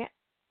can't,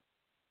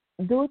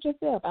 do it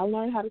yourself. I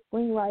learned how to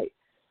screenwrite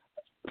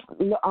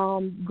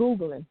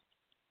Googling.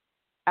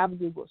 I've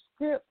Googled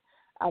scripts.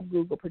 I've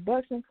Googled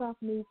production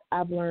companies.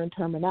 I've learned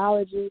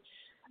terminology,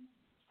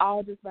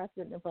 all just by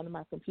sitting in front of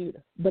my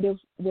computer. But it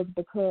was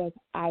because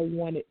I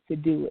wanted to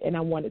do it, and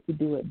I wanted to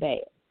do it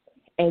bad.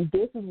 And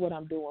this is what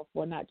I'm doing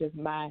for not just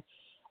my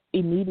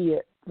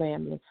immediate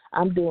family.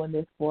 I'm doing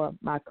this for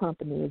my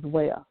company as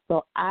well.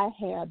 So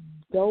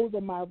those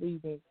are my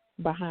reasons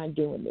behind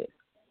doing this.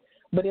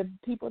 But if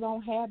people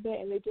don't have that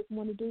and they just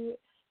want to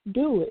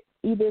do it.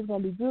 Either it's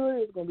going to be good or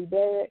it's going to be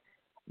bad,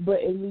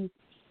 but at least.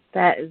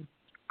 That is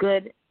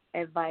good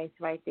advice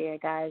right there,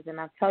 guys. And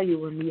I'll tell you,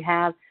 when we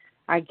have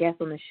our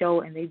guests on the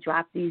show and they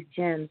drop these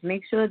gems,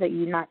 make sure that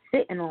you're not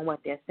sitting on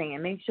what they're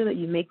saying. Make sure that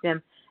you make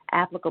them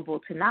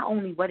applicable to not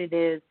only what it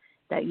is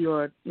that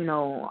you're,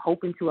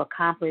 hoping to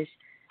accomplish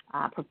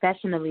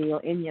professionally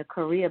or in your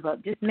career,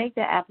 but just make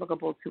that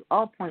applicable to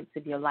all points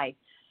of your life.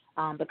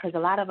 Because a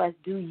lot of us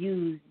do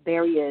use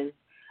barriers.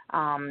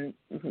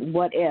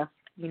 What if,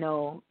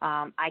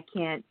 I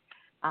can't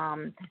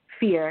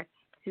fear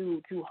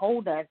to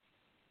hold us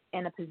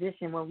in a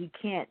position where we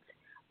can't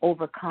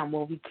overcome,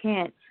 where we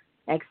can't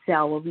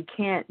excel, where we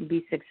can't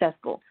be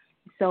successful.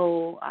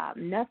 So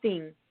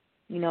nothing,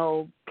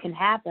 can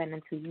happen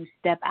until you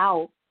step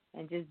out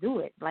and just do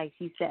it, like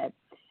she said.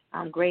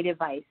 Great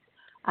advice.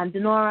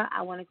 Denora,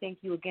 I want to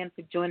thank you again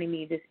for joining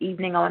me this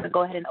evening. I want to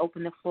go ahead and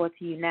open the floor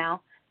to you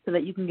now so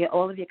that you can get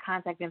all of your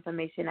contact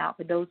information out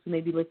for those who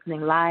may be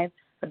listening live,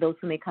 for those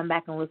who may come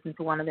back and listen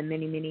to one of the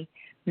many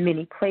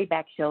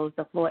playback shows.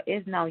 The floor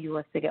is now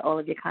yours to get all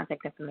of your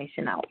contact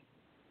information out.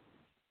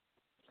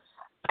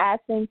 I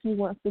thank you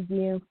once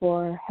again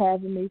for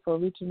having me, for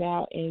reaching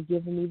out and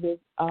giving me this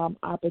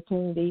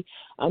opportunity.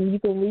 You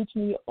can reach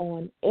me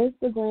on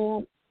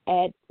Instagram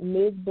at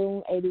Ms.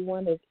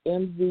 Boone81. That's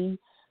MZBOONE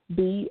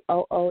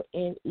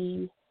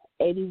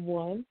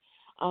 81.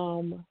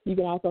 You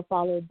can also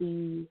follow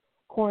the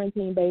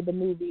Quarantine Babe the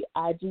Movie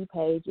IG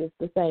page. It's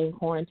the same,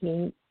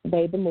 Quarantine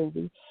Babe the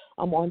Movie.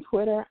 On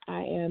Twitter,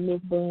 I am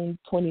Ms. Boone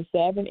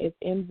 27. It's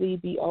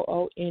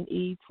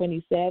MZBOONE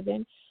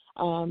 27.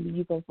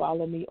 You can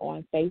follow me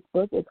on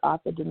Facebook. It's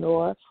Author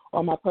Denora,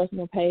 or my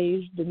personal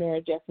page,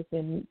 Denora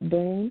Jefferson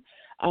Boone.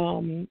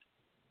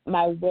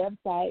 My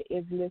website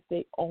is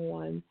listed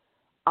on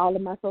all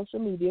of my social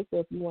media, so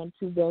if you want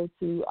to go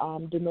to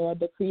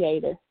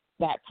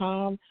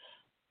DenoraTheCreator.com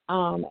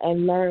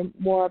and learn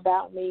more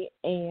about me.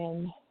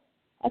 And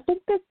I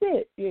think that's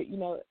it.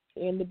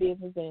 In the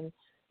business, and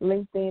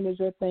LinkedIn is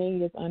your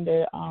thing. It's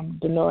under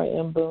Denora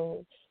M.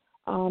 Boone.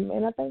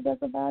 And I think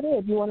that's about it.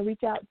 If you want to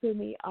reach out to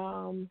me,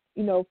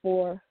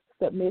 for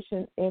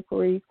submission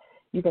inquiries,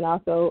 you can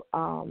also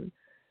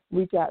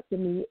reach out to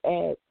me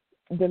at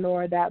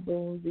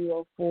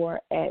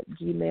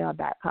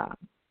denora.boone04@gmail.com.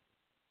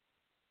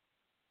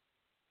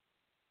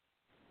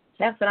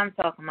 That's what I'm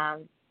talking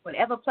about.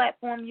 Whatever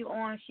platform you're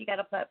on, she got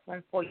a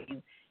platform for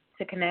you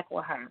to connect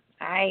with her.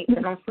 All right?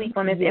 So don't sleep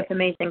on this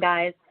information,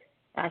 guys.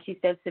 She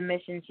said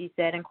submission. She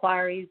said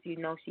inquiries. She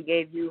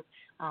gave you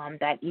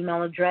that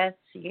email address.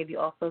 She gave you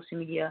all social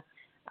media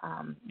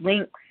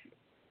links.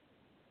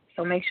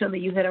 So make sure that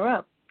you hit her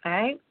up. All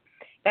right?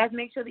 Guys,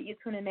 make sure that you're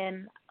tuning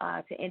in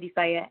to Indie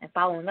Fire and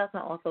following us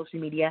on all social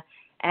media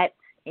at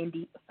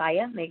Indie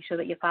Fire. Make sure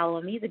that you're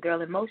following me, The Girl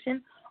in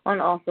Motion,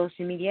 on all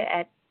social media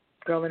at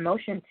Girl in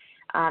Motion.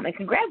 And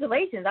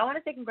congratulations. I want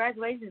to say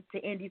congratulations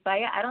to Indie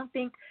Fire. I don't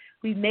think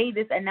we made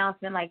this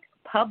announcement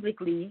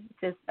publicly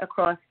just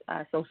across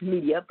social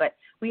media, but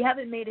we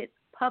haven't made it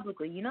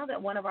publicly. You know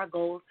that one of our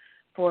goals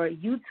for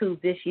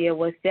YouTube this year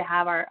was to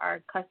have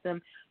our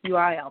custom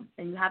URL,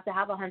 and you have to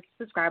have 100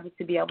 subscribers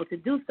to be able to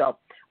do so.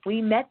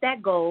 We met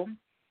that goal.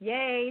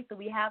 Yay. So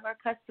we have our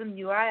custom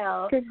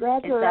URL.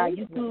 Congratulations.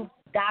 It's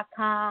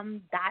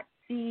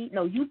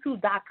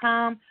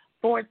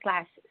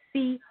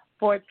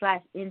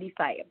youtube.com/C/Indie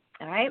Fire.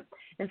 All right?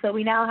 And so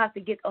we now have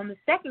to get on the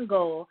second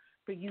goal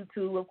for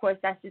YouTube. Of course,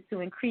 that's just to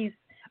increase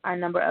our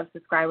number of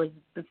subscribers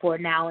before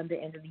now and the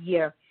end of the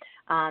year.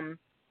 So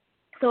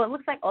it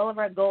looks like all of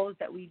our goals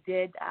that we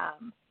did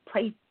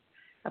place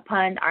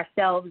upon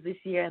ourselves this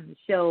year in the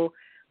show,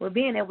 we're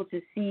being able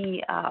to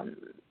see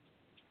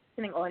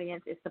listening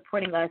audience is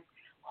supporting us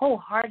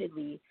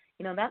wholeheartedly.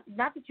 Not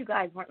that you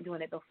guys weren't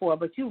doing it before,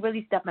 but you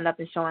really stepping up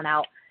and showing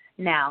out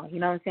now. You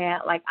know what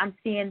I'm saying? I'm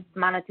seeing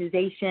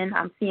monetization.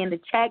 I'm seeing the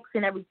checks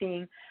and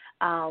everything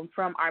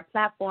from our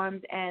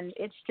platforms, and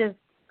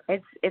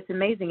it's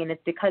amazing. And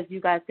it's because you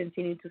guys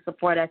continue to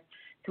support us,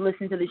 to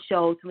listen to the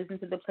show, to listen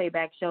to the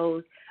playback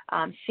shows,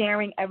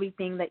 sharing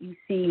everything that you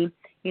see,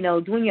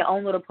 doing your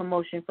own little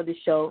promotion for the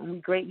show. And we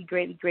greatly,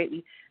 greatly,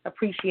 greatly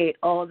appreciate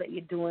all that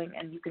you're doing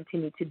and you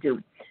continue to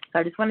do. So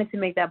I just wanted to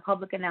make that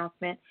public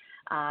announcement.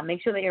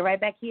 Make sure that you're right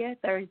back here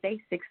Thursday,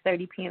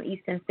 6:30 p.m.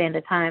 Eastern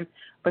Standard Time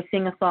for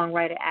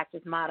singer-songwriter,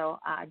 actress, model,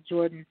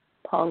 Jordan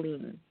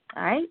Pauline.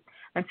 All right?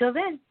 Until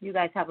then, you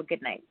guys have a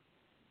good night.